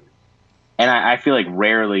attitude to it. And I feel like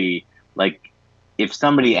rarely, like, if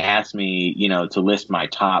somebody asked me, to list my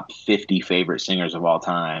top 50 favorite singers of all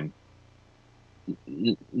time,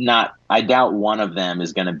 I doubt one of them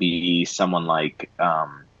is going to be someone like, I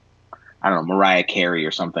don't know, Mariah Carey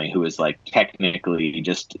or something, who is like technically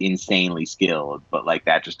just insanely skilled, but like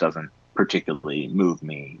that just doesn't particularly move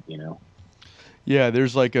me, Yeah,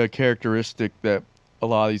 there's like a characteristic that a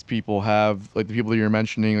lot of these people have, like the people that you're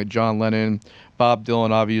mentioning, like John Lennon, Bob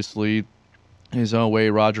Dylan, obviously, in his own way,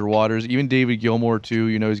 Roger Waters, even David Gilmour too.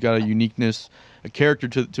 He's got a uniqueness, a character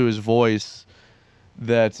to his voice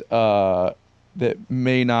that that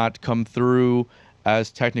may not come through as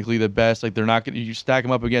technically the best. Like they're not going to, you stack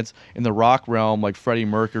them up against in the rock realm like Freddie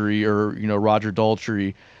Mercury or Roger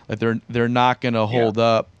Daltrey, like they're not going to hold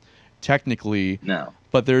up technically. No.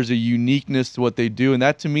 But there's a uniqueness to what they do, and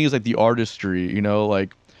that to me is like the artistry,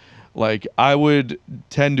 like like I would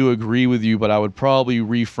tend to agree with you, but I would probably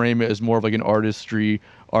reframe it as more of like an artistry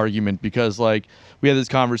argument, because like we had this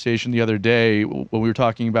conversation the other day when we were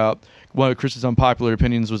talking about one of Chris's unpopular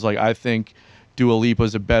opinions was like, I think Dua Lipa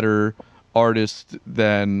is a better artist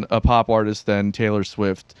than a pop artist than Taylor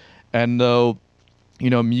Swift. And though, you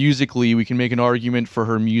know, musically we can make an argument for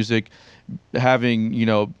her music having, you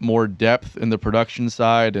know, more depth in the production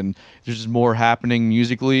side and there's just more happening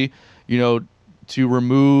musically, you know, to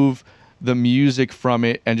remove the music from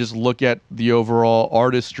it and just look at the overall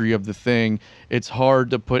artistry of the thing, it's hard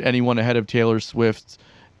to put anyone ahead of Taylor Swift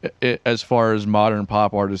as far as modern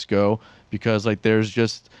pop artists go, because like there's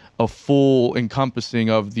just a full encompassing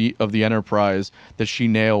of the enterprise that she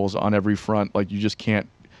nails on every front. Like you just can't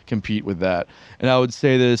compete with that. And I would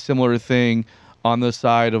say that a similar thing on the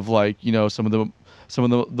side of like, you know, some of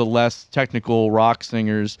the less technical rock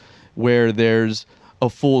singers, where there's a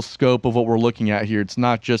full scope of what we're looking at here. It's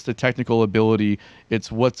not just the technical ability,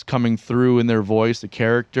 it's what's coming through in their voice, the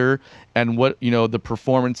character, and what, you know, the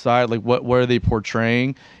performance side, like what are they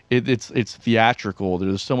portraying? It's theatrical.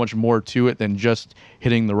 There's so much more to it than just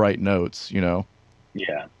hitting the right notes, you know?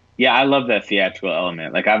 Yeah, I love that theatrical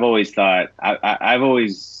element. Like I've always thought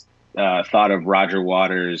of Roger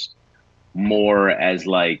Waters more as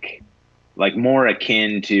like more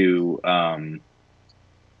akin to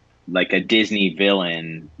like a Disney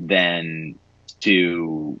villain than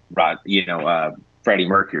to Freddie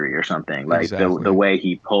Mercury or something. Like exactly. the way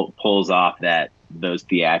he pulls off those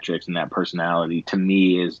theatrics and that personality, to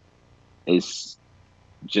me is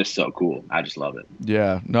just so cool. I just love it.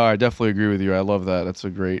 Yeah, no, I definitely agree with you. I love that. That's a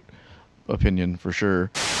great opinion for sure.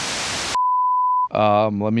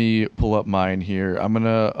 Let me pull up mine here. I'm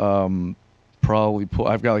gonna probably pull.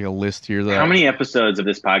 I've got like a list here. How many episodes of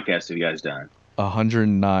this podcast have you guys done?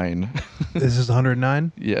 109. This is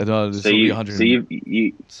 109. Yeah, no, this will be 100. So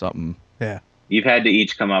you something. Yeah. You've had to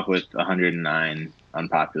each come up with 109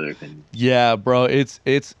 unpopular opinions. Yeah, bro, it's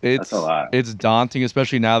That's a lot. It's daunting,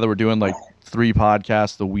 especially now that we're doing like 3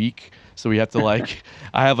 podcasts a week. So we have to like,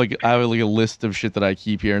 I have like a list of shit that I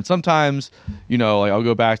keep here, and sometimes, you know, like I'll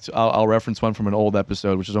go back to, I'll reference one from an old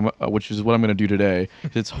episode, which is what I'm gonna do today.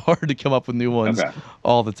 It's hard to come up with new ones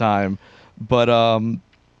all the time, but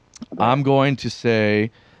I'm going to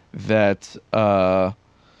say that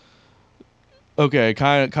okay,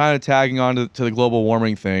 kind of tagging on to the global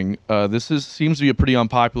warming thing. Seems to be a pretty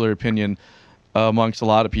unpopular opinion amongst a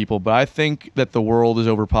lot of people, but I think that the world is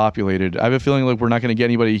overpopulated. I have a feeling like we're not going to get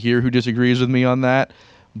anybody here who disagrees with me on that,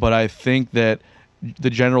 but I think that the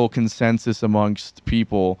general consensus amongst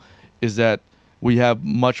people is that we have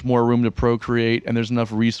much more room to procreate and there's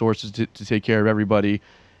enough resources to take care of everybody.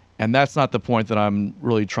 And that's not the point that I'm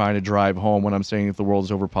really trying to drive home when I'm saying that the world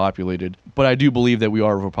is overpopulated. But I do believe that we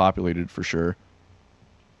are overpopulated for sure.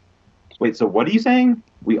 Wait, so what are you saying?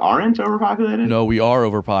 We aren't overpopulated? No, we are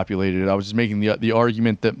overpopulated. I was just making the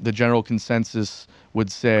argument that the general consensus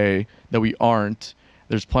would say that we aren't.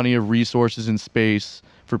 There's plenty of resources in space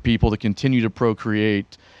for people to continue to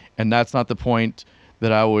procreate. And that's not the point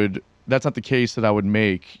that that's not the case that I would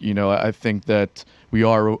make. You know, I think that we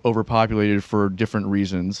are overpopulated for different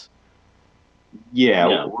reasons.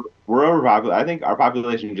 Yeah. We're overpopulated. I think our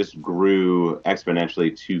population just grew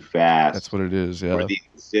exponentially too fast. That's what it is, yeah. For the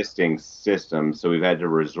existing system, so we've had to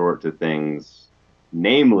resort to things,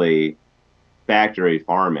 namely factory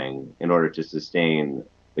farming, in order to sustain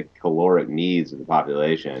the caloric needs of the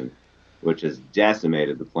population, which has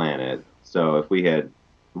decimated the planet. So if we had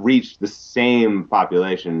reached the same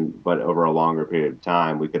population, but over a longer period of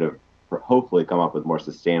time, we could have hopefully come up with more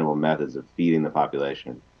sustainable methods of feeding the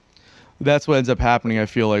population. That's what ends up happening. I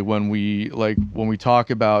feel like when we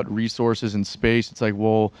talk about resources in space, it's like,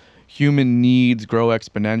 well, human needs grow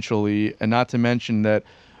exponentially, and not to mention that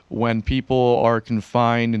when people are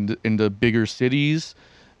confined into bigger cities,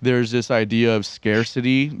 there's this idea of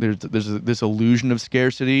scarcity. There's this illusion of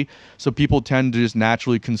scarcity, so people tend to just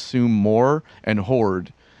naturally consume more and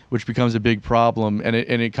hoard, which becomes a big problem, and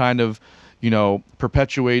it kind of, you know,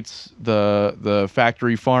 perpetuates the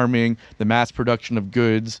factory farming, the mass production of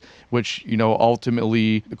goods, which, you know,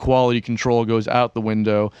 ultimately the quality control goes out the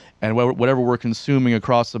window, and whatever we're consuming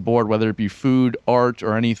across the board, whether it be food, art,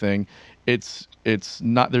 or anything, it's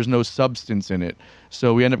not, there's no substance in it.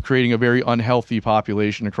 So we end up creating a very unhealthy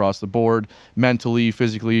population across the board, mentally,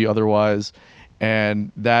 physically, otherwise.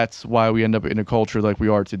 And that's why we end up in a culture like we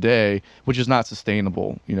are today, which is not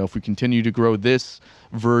sustainable. You know, if we continue to grow this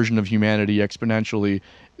version of humanity exponentially,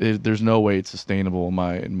 there's no way it's sustainable,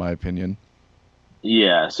 in my opinion.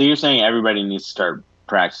 Yeah. So you're saying everybody needs to start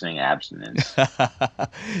practicing abstinence?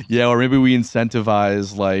 Yeah, or maybe we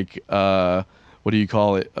incentivize like what do you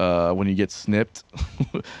call it when you get snipped?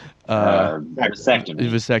 Vasectomy.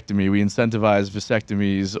 Vasectomy. We incentivize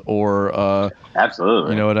vasectomies, or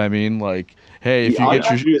Absolutely. you know what I mean? Like, hey, if you all get you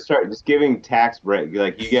have to do is start just giving tax break.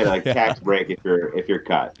 Like you get a tax break if you're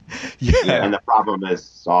cut. Yeah, And the problem is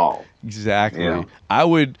solved. exactly. Yeah. I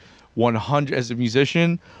would 100 as a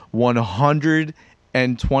musician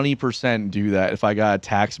 120% do that if I got a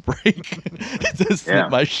tax break to snip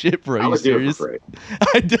my shit, bro. I You would do it serious? for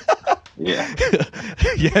free. Yeah.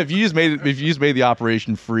 Yeah, if you just made the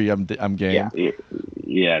operation free, I'm game.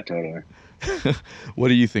 Yeah, totally. What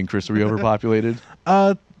do you think, Chris? Are we overpopulated?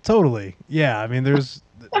 Totally. Yeah. I mean, there's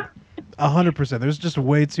 100%. There's just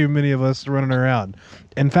way too many of us running around.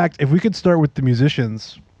 In fact, if we could start with the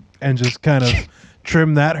musicians and just kind of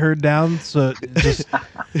trim that herd down, so just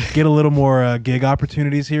get a little more gig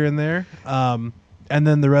opportunities here and there, and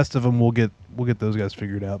then the rest of them we'll get those guys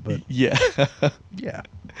figured out. But Yeah. yeah,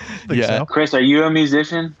 I think so. Chris, are you a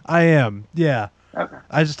musician? I am. Yeah. Okay.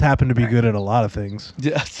 I just happen to be good at a lot of things.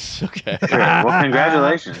 Yes. Okay. Great. Well,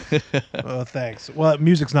 congratulations. Oh, thanks. Well,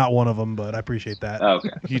 music's not one of them, but I appreciate that. Okay.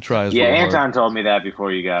 He tries. Yeah, real Anton hard. told me that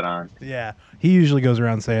before you got on. Yeah, he usually goes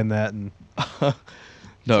around saying that, and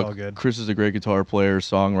No, all good. Chris is a great guitar player,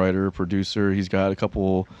 songwriter, producer. He's got a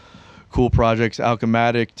couple cool projects.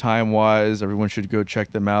 Alchematic, Time Wise. Everyone should go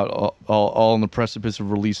check them out. All on the precipice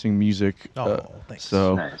of releasing music. Thanks.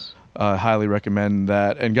 So Nice. highly recommend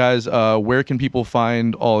that. And guys, where can people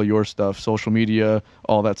find all your stuff? Social media,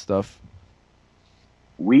 all that stuff.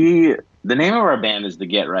 The name of our band is the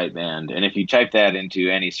Get Right Band, and if you type that into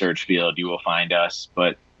any search field, you will find us.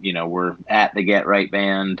 But we're at the Get Right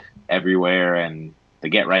Band everywhere, and the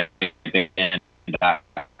Get Right Band.com,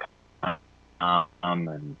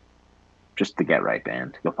 and just the Get Right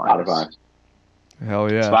Band. You'll find us.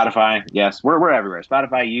 Hell yeah. Spotify, yes, we're everywhere.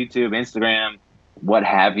 Spotify, YouTube, Instagram, what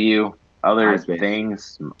have you. Other MySpace.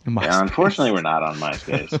 things. MySpace. Unfortunately, we're not on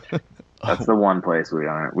MySpace. That's the one place we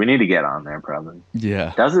aren't. We need to get on there, probably.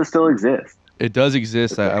 Yeah. Does it still exist? It does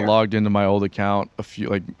exist. I Okay. logged into my old account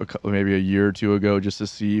maybe a year or two ago just to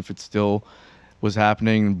see if it still was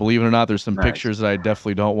happening. Believe it or not, there's some Nice. pictures that I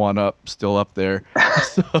definitely don't want still up there.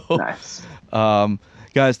 So, Nice.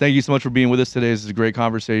 guys, thank you so much for being with us today. This is a great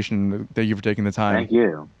conversation. Thank you for taking the time. Thank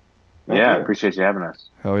you. Thank I you. appreciate you having us.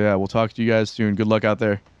 Hell yeah. We'll talk to you guys soon. Good luck out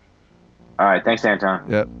there. All right. Thanks, Anton.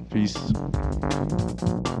 Yep. Peace.